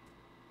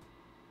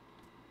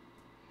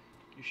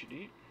 You should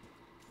eat.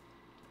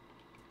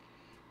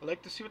 I'd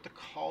like to see what the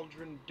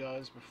cauldron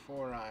does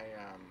before I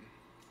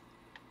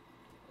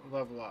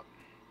level up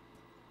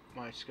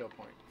my skill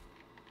point.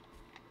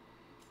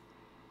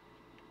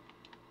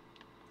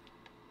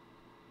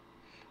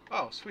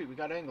 Oh, sweet, we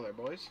got angler,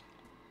 boys.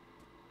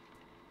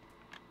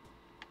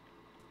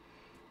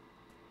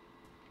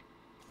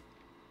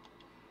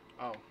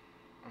 Oh,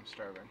 I'm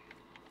starving.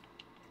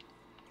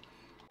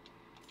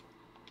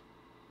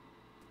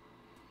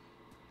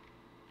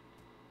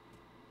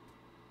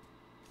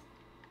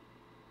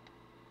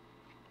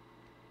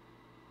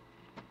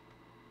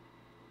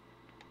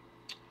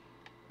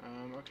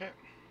 Okay.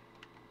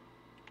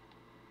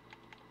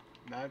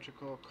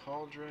 Magical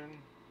cauldron.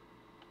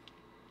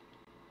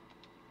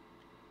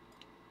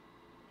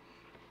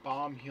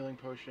 Bomb, healing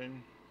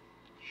potion.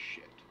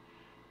 Shit.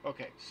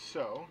 Okay,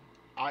 so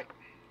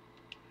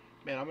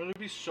man, I'm gonna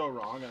be so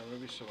wrong and I'm gonna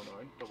be so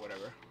annoyed, but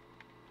whatever.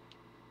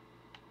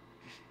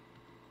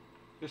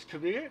 This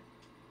could be it.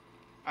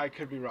 I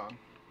could be wrong.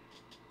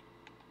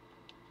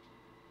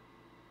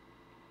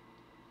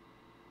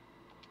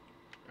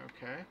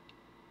 Okay.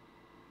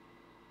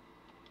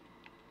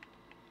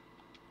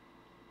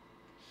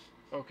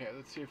 Okay,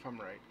 let's see if I'm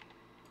right.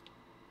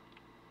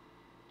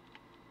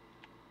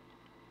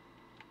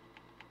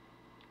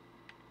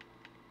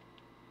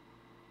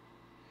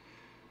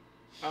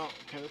 Oh,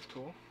 okay, that's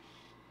cool.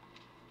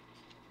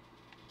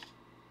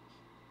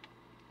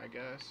 I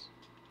guess.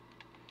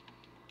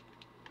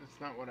 That's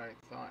not what I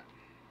thought.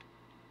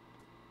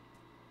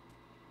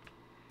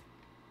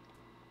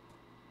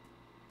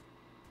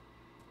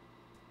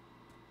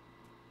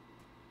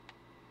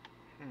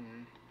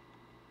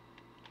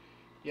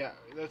 Yeah,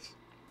 that's...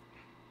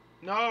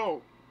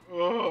 No!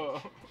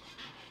 Ugh.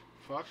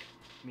 Fuck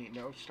me.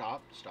 No,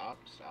 stop, stop,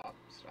 stop,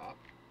 stop.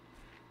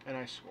 And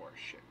I swore.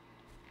 Shit.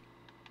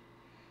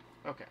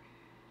 Okay.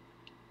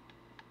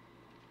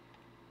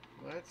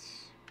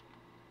 Let's...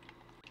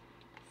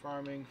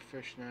 Farming,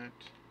 fishnet.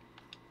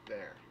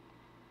 There.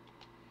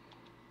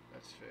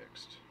 That's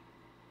fixed.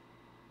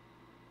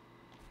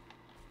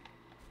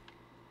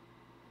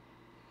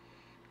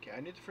 Okay,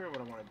 I need to figure out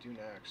what I want to do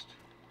next.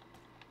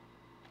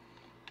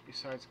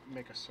 Besides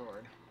make a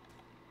sword.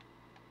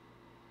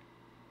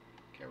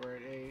 Okay, we're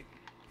at 8.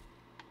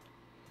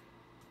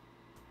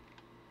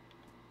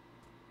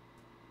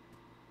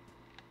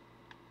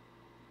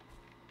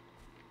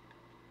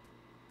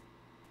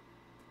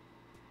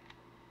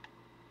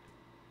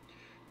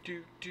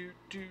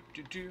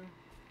 Do.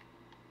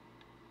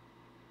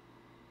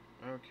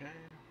 Okay.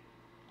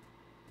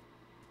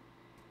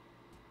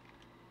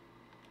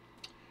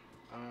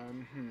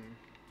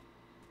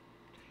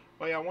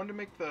 Well, yeah, I wanted to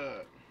make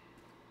the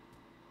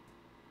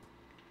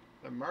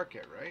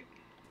market, right?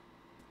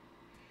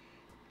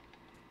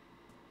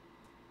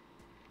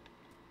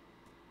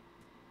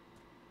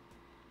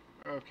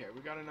 Okay,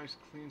 we got a nice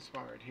clean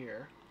spot right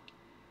here.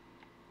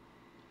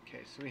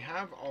 Okay, so we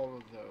have all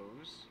of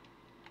those.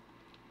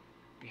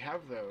 We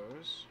have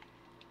those.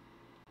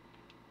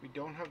 We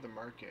don't have the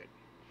market.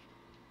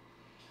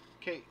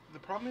 Okay, the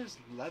problem is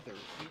leather.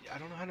 I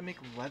don't know how to make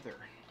leather.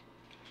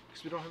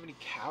 Because we don't have any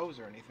cows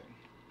or anything.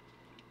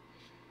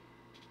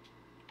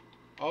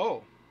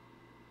 Oh.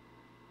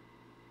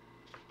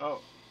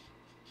 Oh.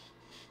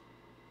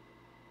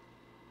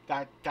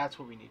 That's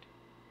what we need.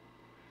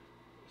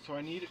 So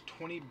I need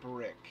 20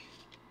 brick.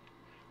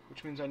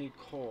 Which means I need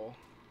coal.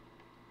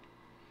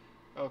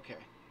 Okay.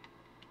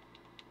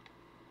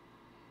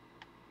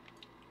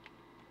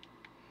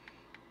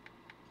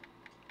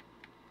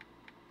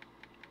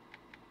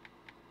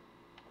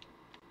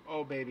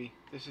 Oh, baby.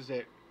 This is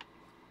it.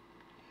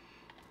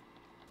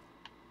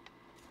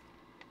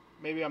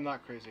 Maybe I'm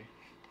not crazy.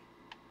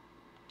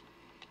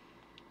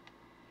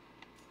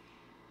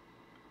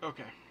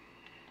 Okay.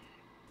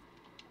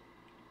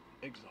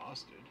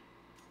 Exhausted.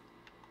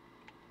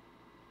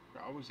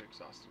 You're always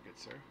exhausted, good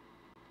sir.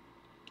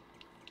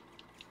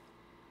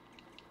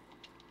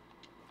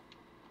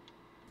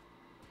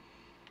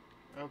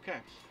 Okay.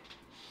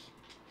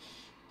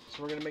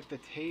 So we're going to make the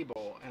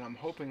table, and I'm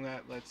hoping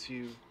that lets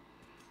you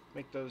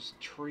make those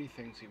tree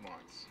things he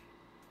wants.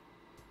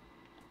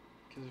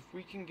 Because if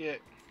we can get...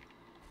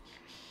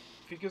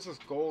 If he gives us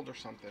gold or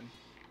something,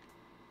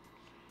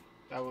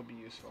 that would be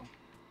useful.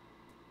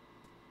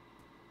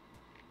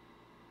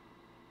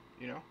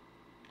 You know?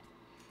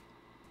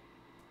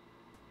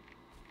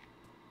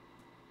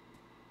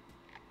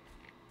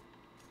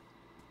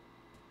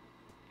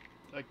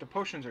 Like, the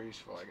potions are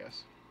useful, I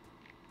guess.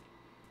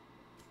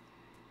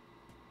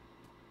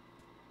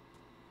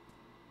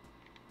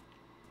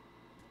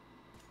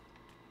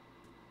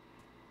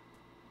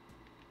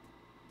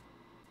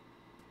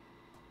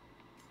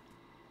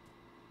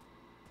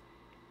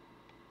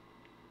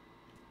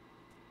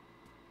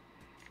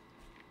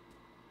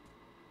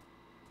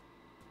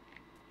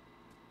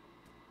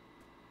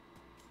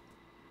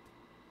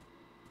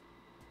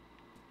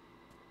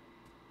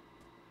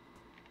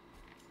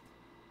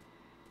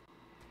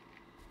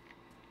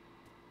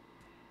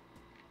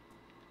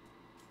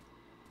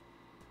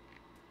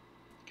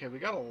 Okay, we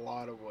got a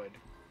lot of wood.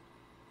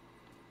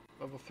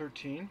 Level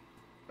 13.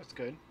 That's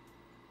good.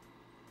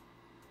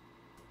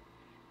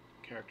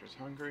 Character's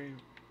hungry.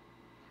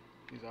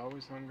 He's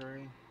always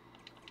hungry.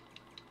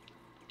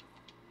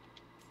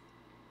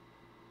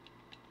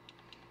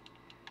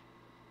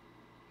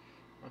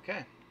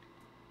 Okay.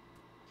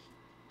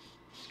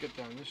 Let's get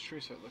down this tree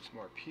so it looks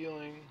more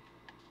appealing.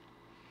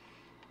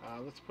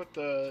 Let's put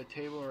the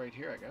table right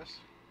here, I guess.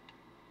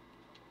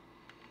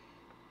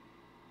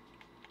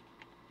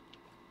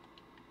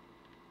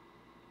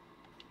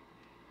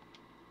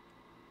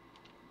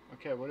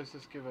 Okay, what does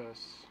this give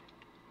us?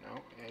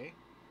 No, A.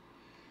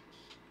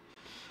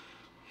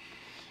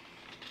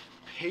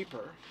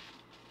 Paper.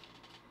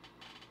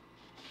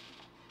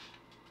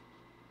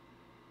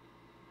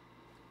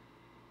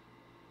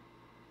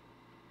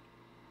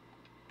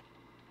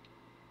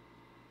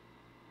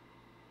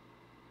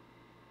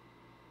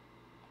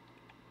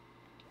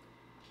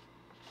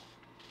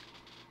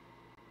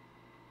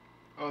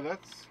 Oh,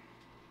 that's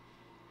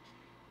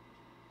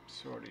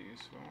sort of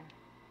useful.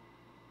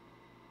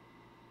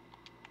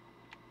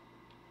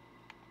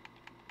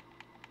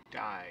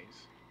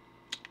 Dyes.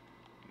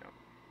 No.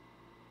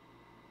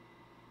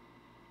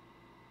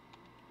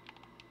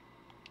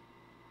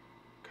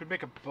 Could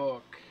make a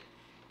book.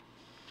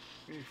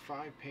 We need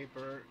 5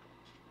 paper.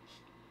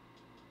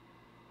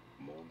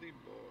 Moldy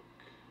book.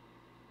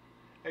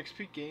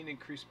 XP gain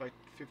increased by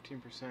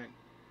 15%.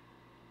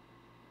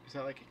 Is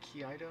that like a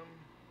key item?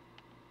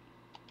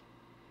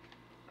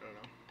 I don't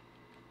know.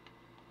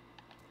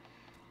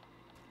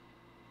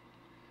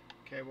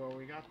 Okay, well,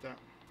 we got that.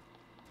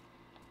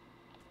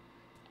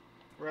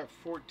 We're at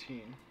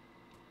 14.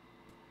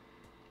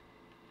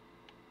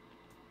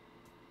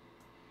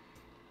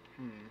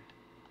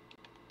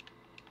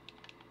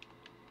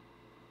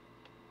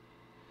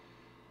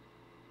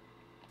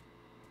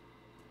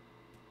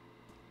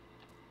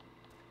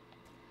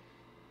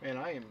 Man,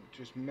 I am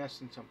just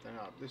messing something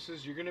up.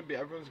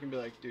 Everyone's gonna be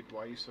like, dude,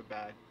 why are you so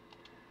bad?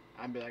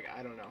 I'd be like,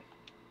 I don't know.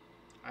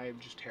 I am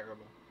just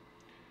terrible.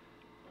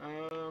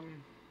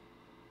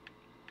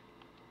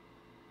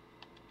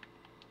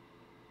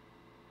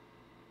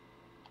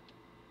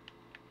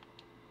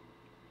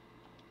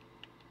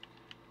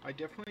 I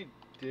definitely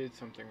did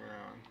something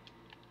wrong.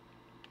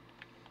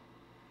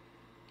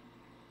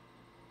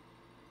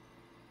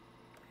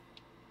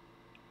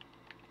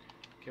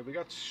 Okay, we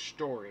got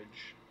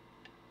storage.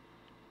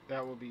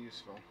 That will be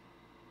useful.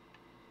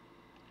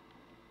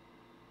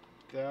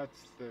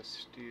 That's the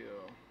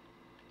steel.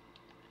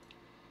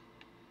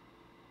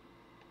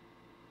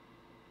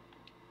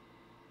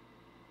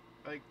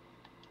 Like,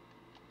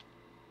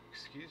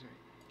 excuse me.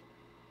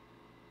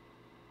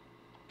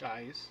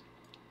 Guys.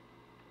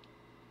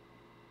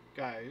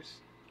 Guys.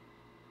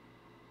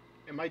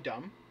 Am I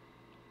dumb?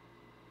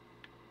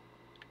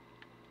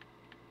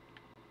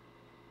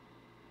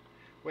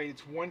 Wait,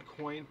 it's 1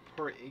 coin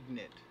per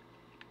ignite.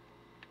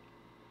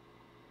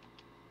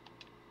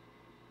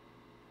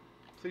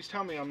 Please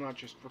tell me I'm not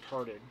just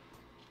retarded.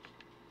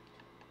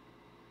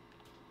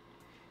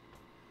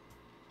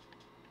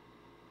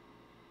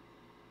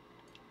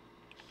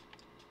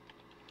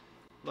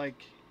 Like,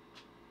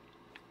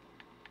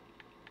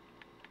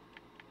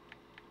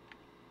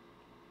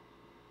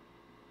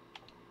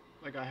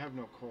 I have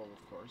no coal,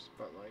 of course,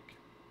 but like,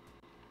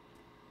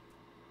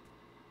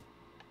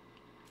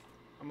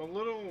 I'm a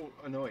little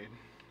annoyed.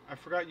 I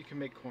forgot you can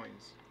make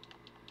coins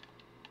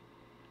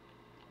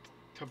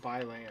to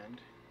buy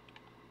land.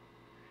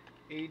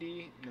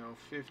 80, no,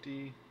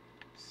 50,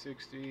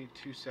 60,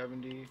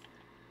 270,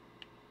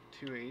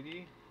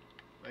 280,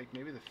 like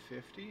maybe the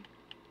 50?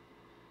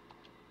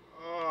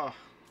 Ugh.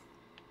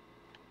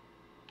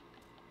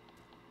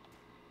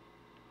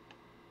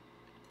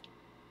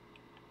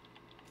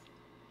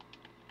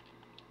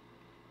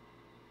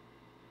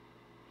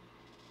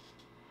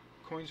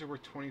 Coins are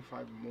worth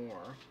 25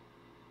 more,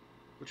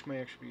 which may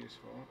actually be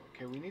useful.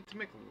 Okay, we need to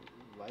make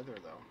leather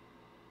though.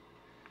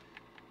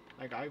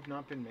 Like, I've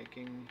not been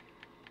making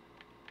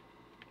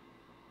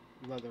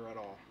leather at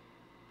all.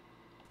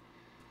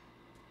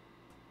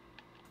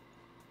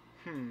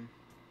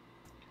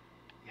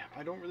 Yeah,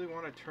 I don't really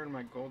want to turn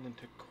my gold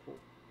into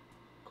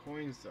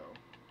coins though.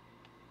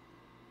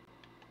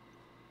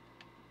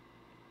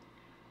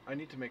 I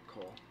need to make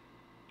coal.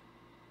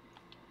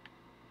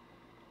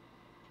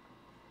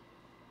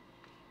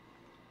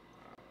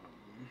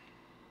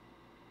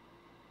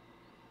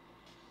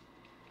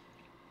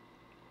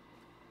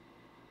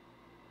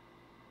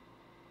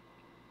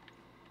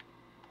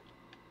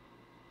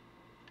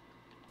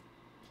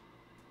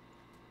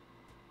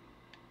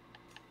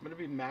 I'm gonna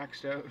be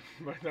maxed out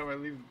by the time I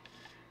leave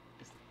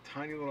this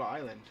tiny little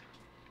island.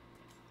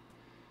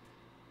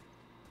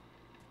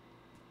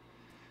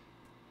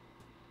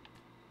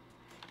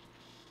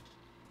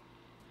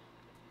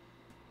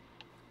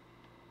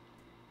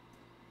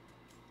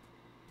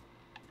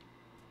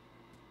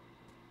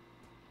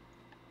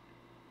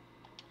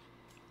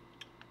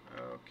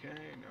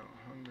 Okay, no,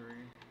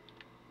 hungry.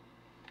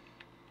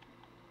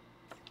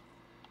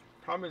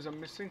 Problem is I'm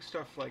missing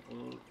stuff like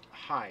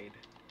hide.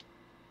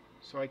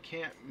 So I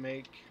can't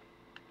make...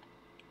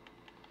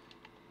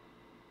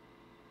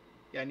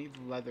 Yeah, I need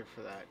leather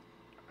for that.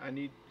 I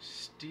need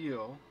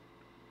steel,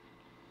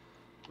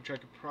 which I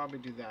could probably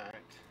do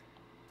that.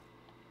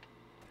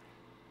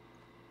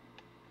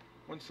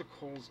 Once the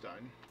coal's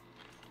done.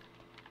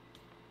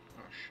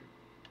 Oh, shoot.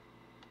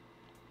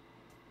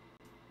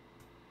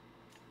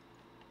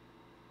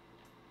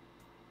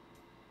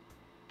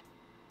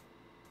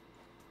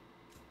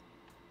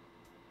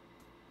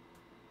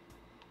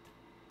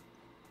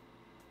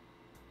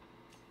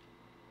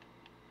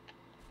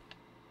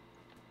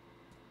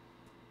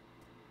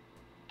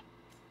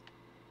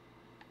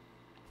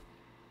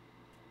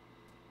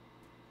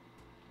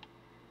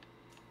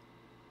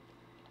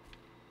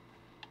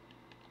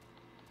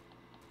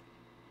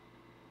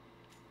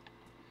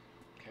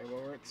 Okay,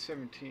 well, we're at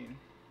 17.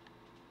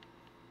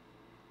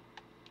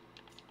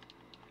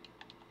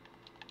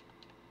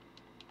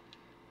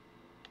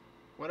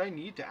 What I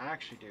need to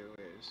actually do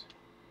is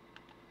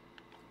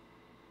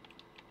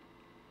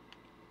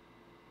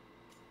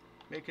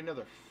Make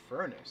another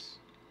furnace.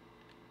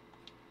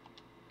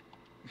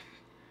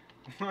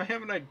 Why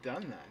haven't I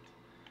done that?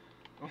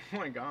 Oh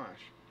my gosh.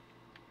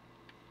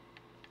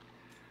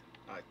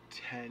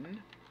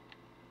 10.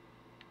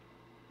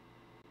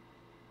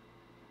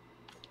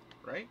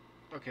 Right?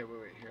 Okay,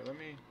 wait, here, let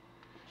me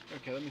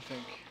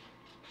think.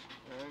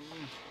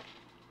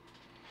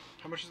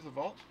 How much is the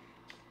vault?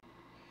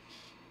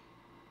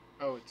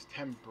 Oh, it's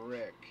 10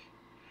 brick.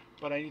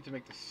 But I need to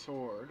make the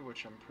sword,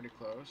 which I'm pretty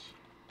close.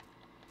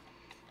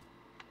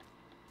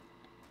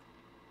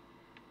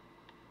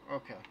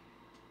 Okay.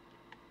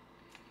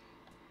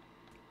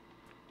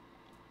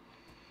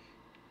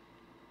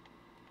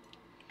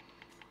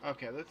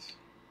 Okay,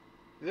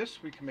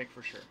 this we can make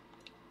for sure.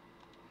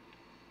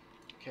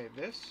 Okay,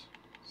 this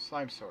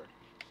slime sword.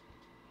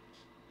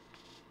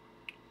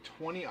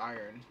 20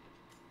 iron.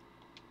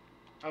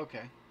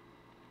 Okay.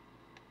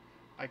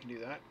 I can do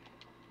that.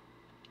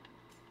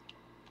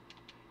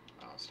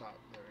 Oh, stop.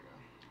 There we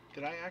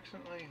go. Did I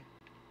accidentally,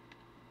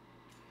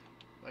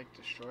 like,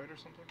 destroy it or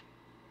something?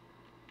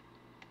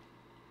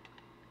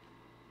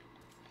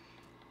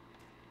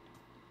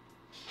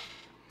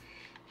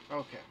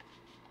 Okay.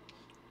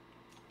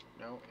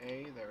 No,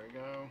 A, there we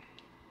go.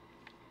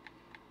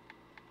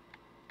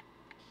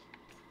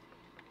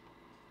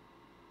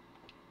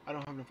 I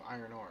don't have enough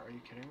iron ore. Are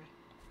you kidding me?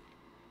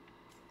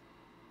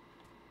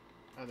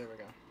 Oh, there we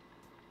go.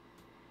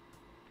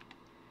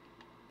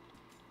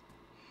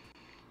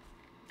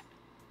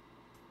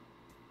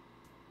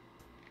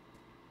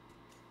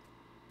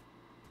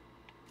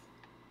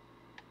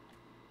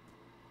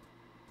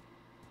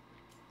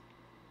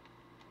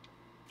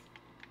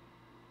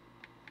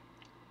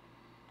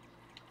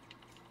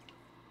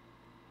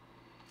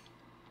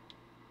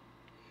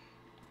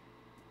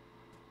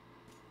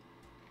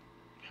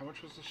 How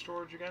much was the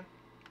storage again?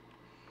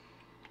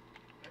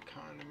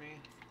 Economy.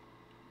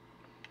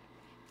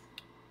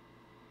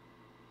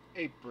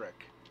 8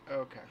 brick.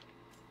 Okay.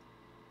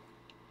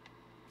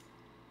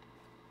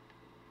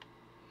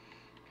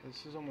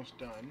 This is almost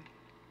done.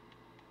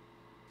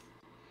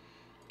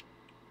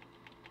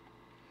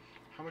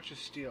 How much is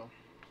steel?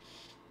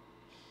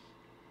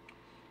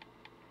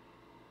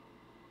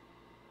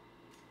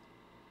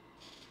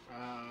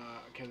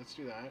 Okay, let's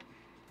do that.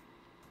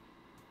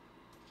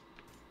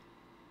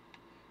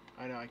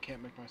 I know I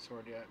can't make my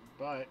sword yet,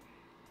 but it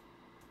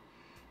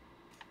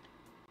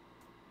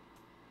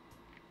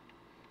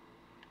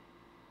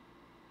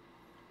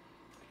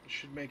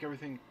should make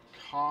everything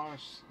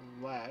cost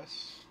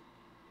less.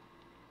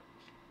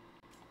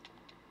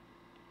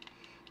 I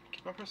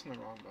keep on pressing the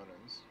wrong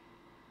buttons.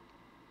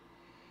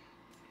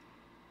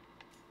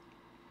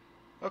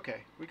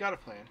 Okay, we got a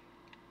plan.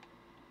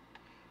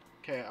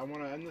 Okay, I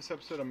want to end this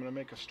episode. I'm going to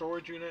make a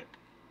storage unit.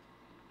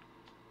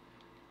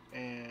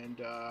 And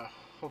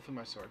hopefully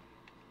my sword.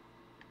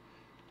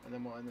 And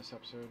then we'll end this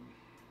episode.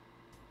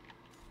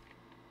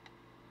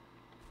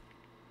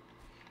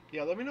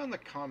 Yeah, let me know in the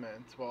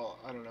comments. Well,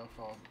 I don't know if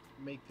I'll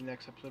make the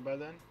next episode by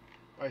then.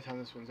 By the time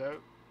this one's out.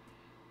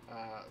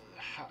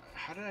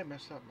 How did I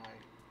mess up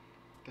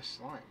the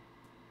slime?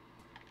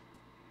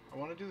 I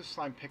want to do the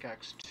slime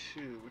pickaxe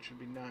too, which would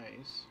be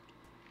nice.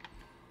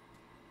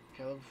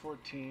 Okay, level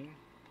 14.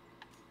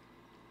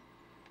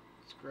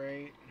 That's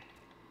great.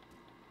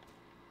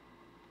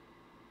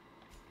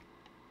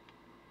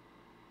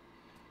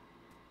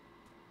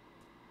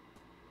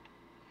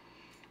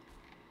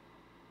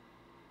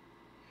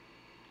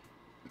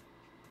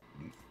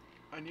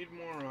 I need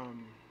more,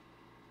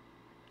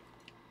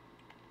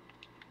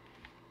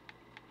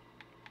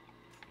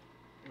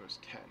 it was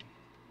 10.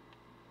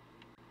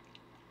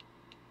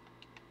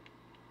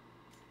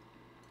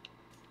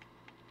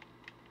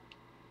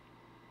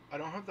 I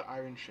don't have the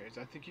iron shades.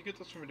 I think you get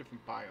those from a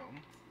different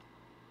biome.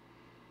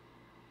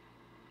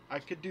 I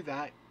could do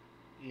that,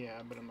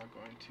 yeah, but I'm not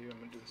going to. I'm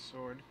going to do the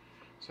sword.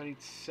 So I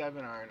need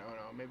 7 iron. Oh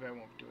no, maybe I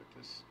won't do it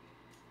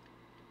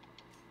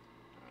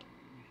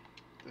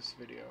this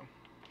video.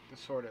 The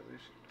sword at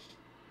least.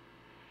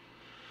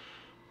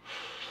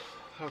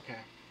 Okay.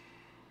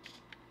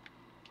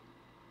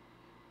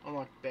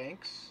 Unlock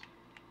banks.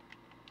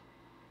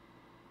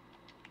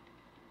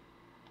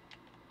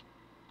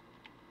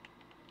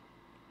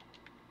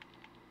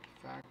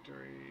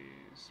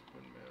 Factories,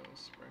 windmills,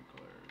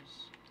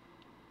 sprinklers.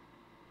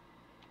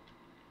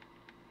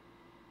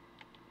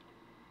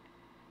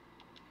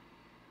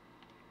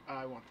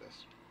 I want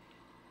this.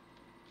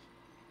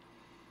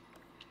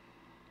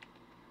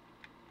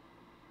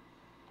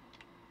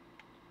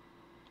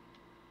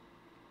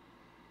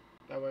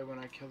 That way when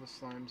I kill the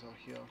slimes, I'll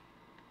heal.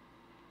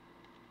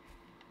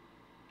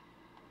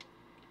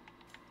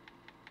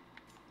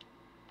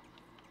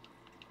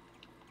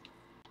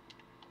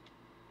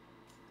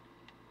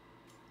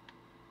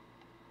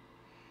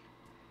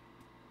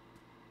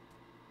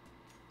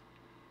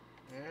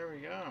 There we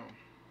go.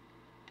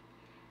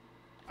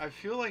 I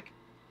feel like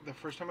the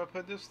first time I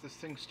played this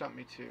thing stopped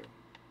me too.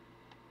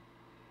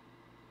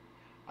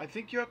 I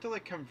think you have to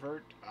like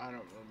convert, I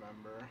don't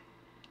remember.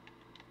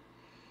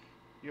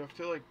 You have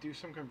to like do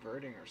some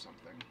converting or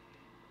something.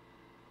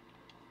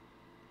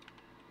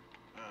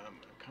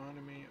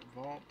 economy,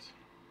 vault.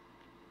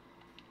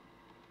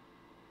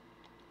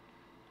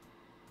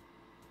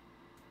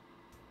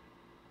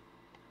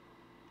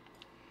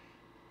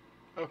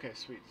 Okay,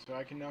 sweet. So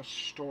I can now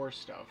store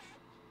stuff.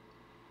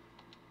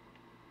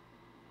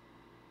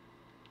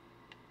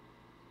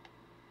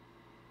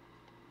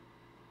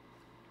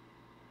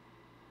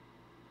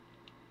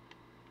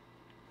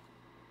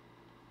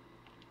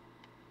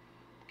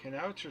 Okay,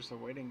 now it's just a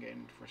waiting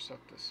game for stuff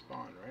to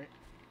spawn, right?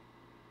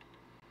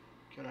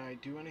 Can I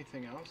do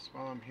anything else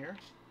while I'm here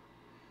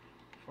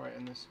before I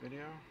end this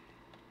video?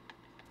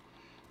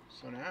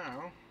 So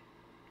now...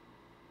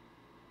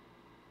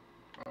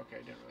 Okay,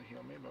 it didn't really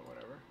heal me, but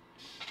whatever.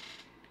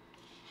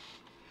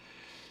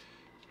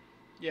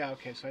 Yeah,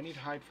 okay, so I need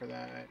hide for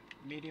that.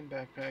 Medium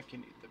backpack, you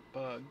need the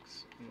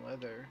bugs and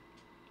leather.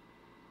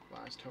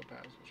 Glass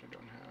topaz, which I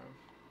don't have.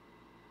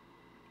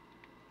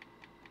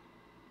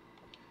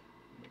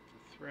 Make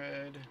the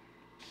thread.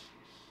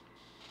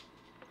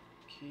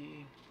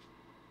 Key.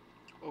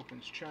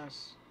 Opens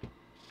chest.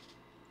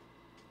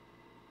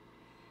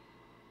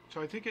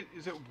 So I think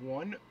is it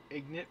 1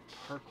 ignite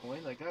per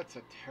coin? Like, that's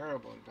a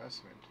terrible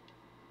investment.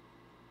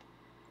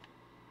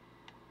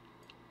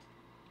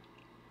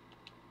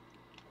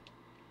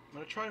 I'm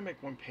gonna try to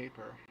make 1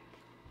 paper.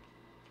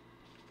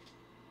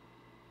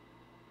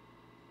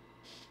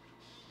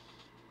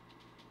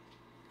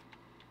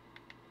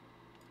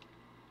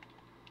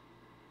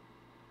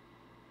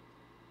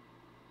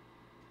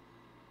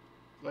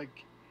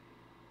 Like...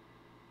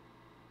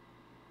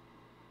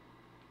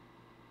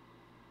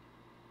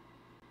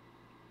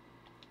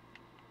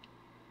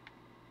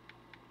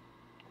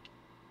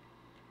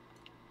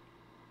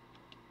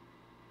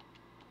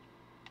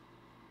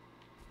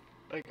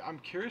 Like, I'm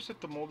curious if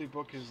the moldy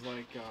book is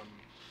like,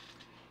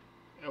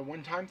 a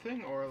one-time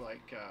thing, or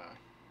like,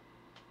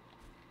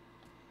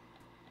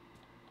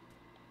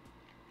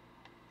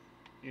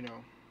 you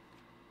know,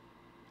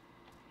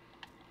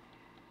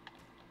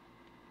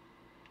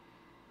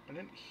 I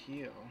didn't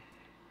heal,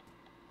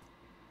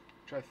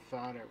 which I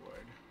thought I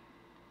would.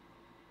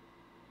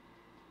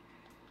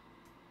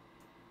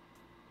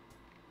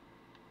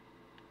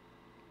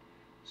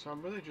 So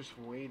I'm really just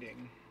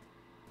waiting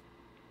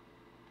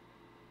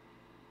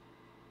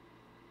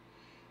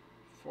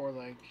for,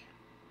 like,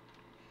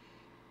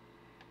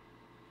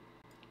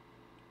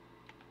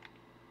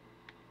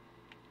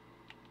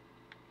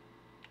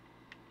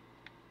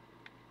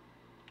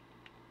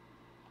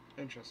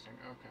 interesting,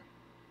 okay.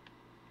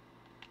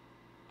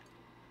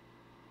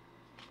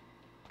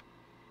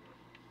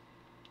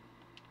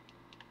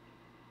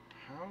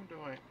 How do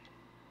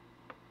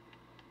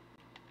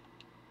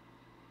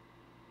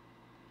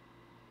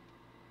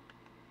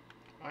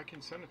I can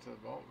send it to the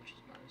vault, which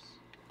is nice.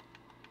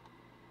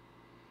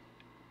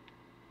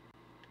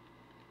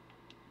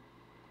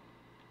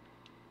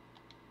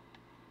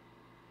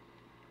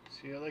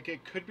 See, like,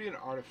 it could be an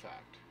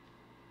artifact.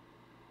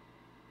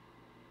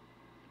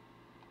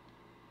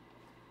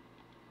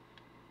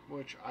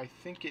 Which I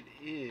think it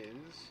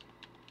is,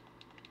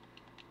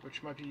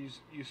 which might be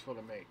useful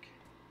to make.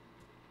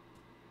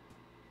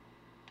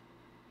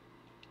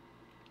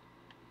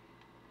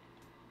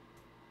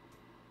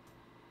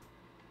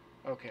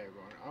 Okay,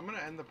 everyone, I'm going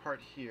to end the part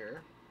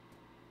here.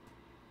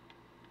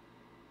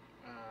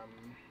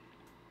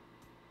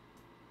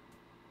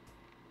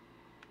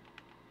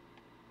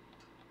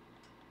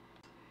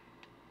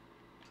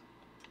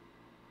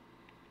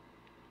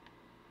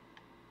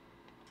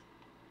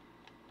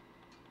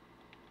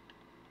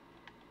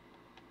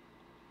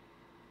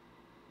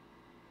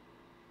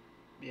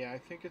 Yeah, I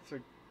think it's a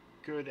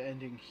good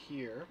ending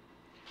here.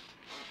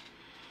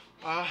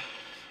 And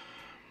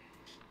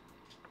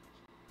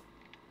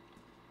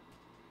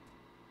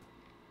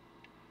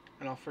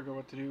I'll figure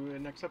what to do in the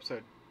next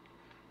episode.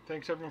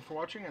 Thanks everyone for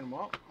watching, and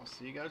well, I'll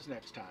see you guys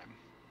next time.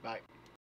 Bye.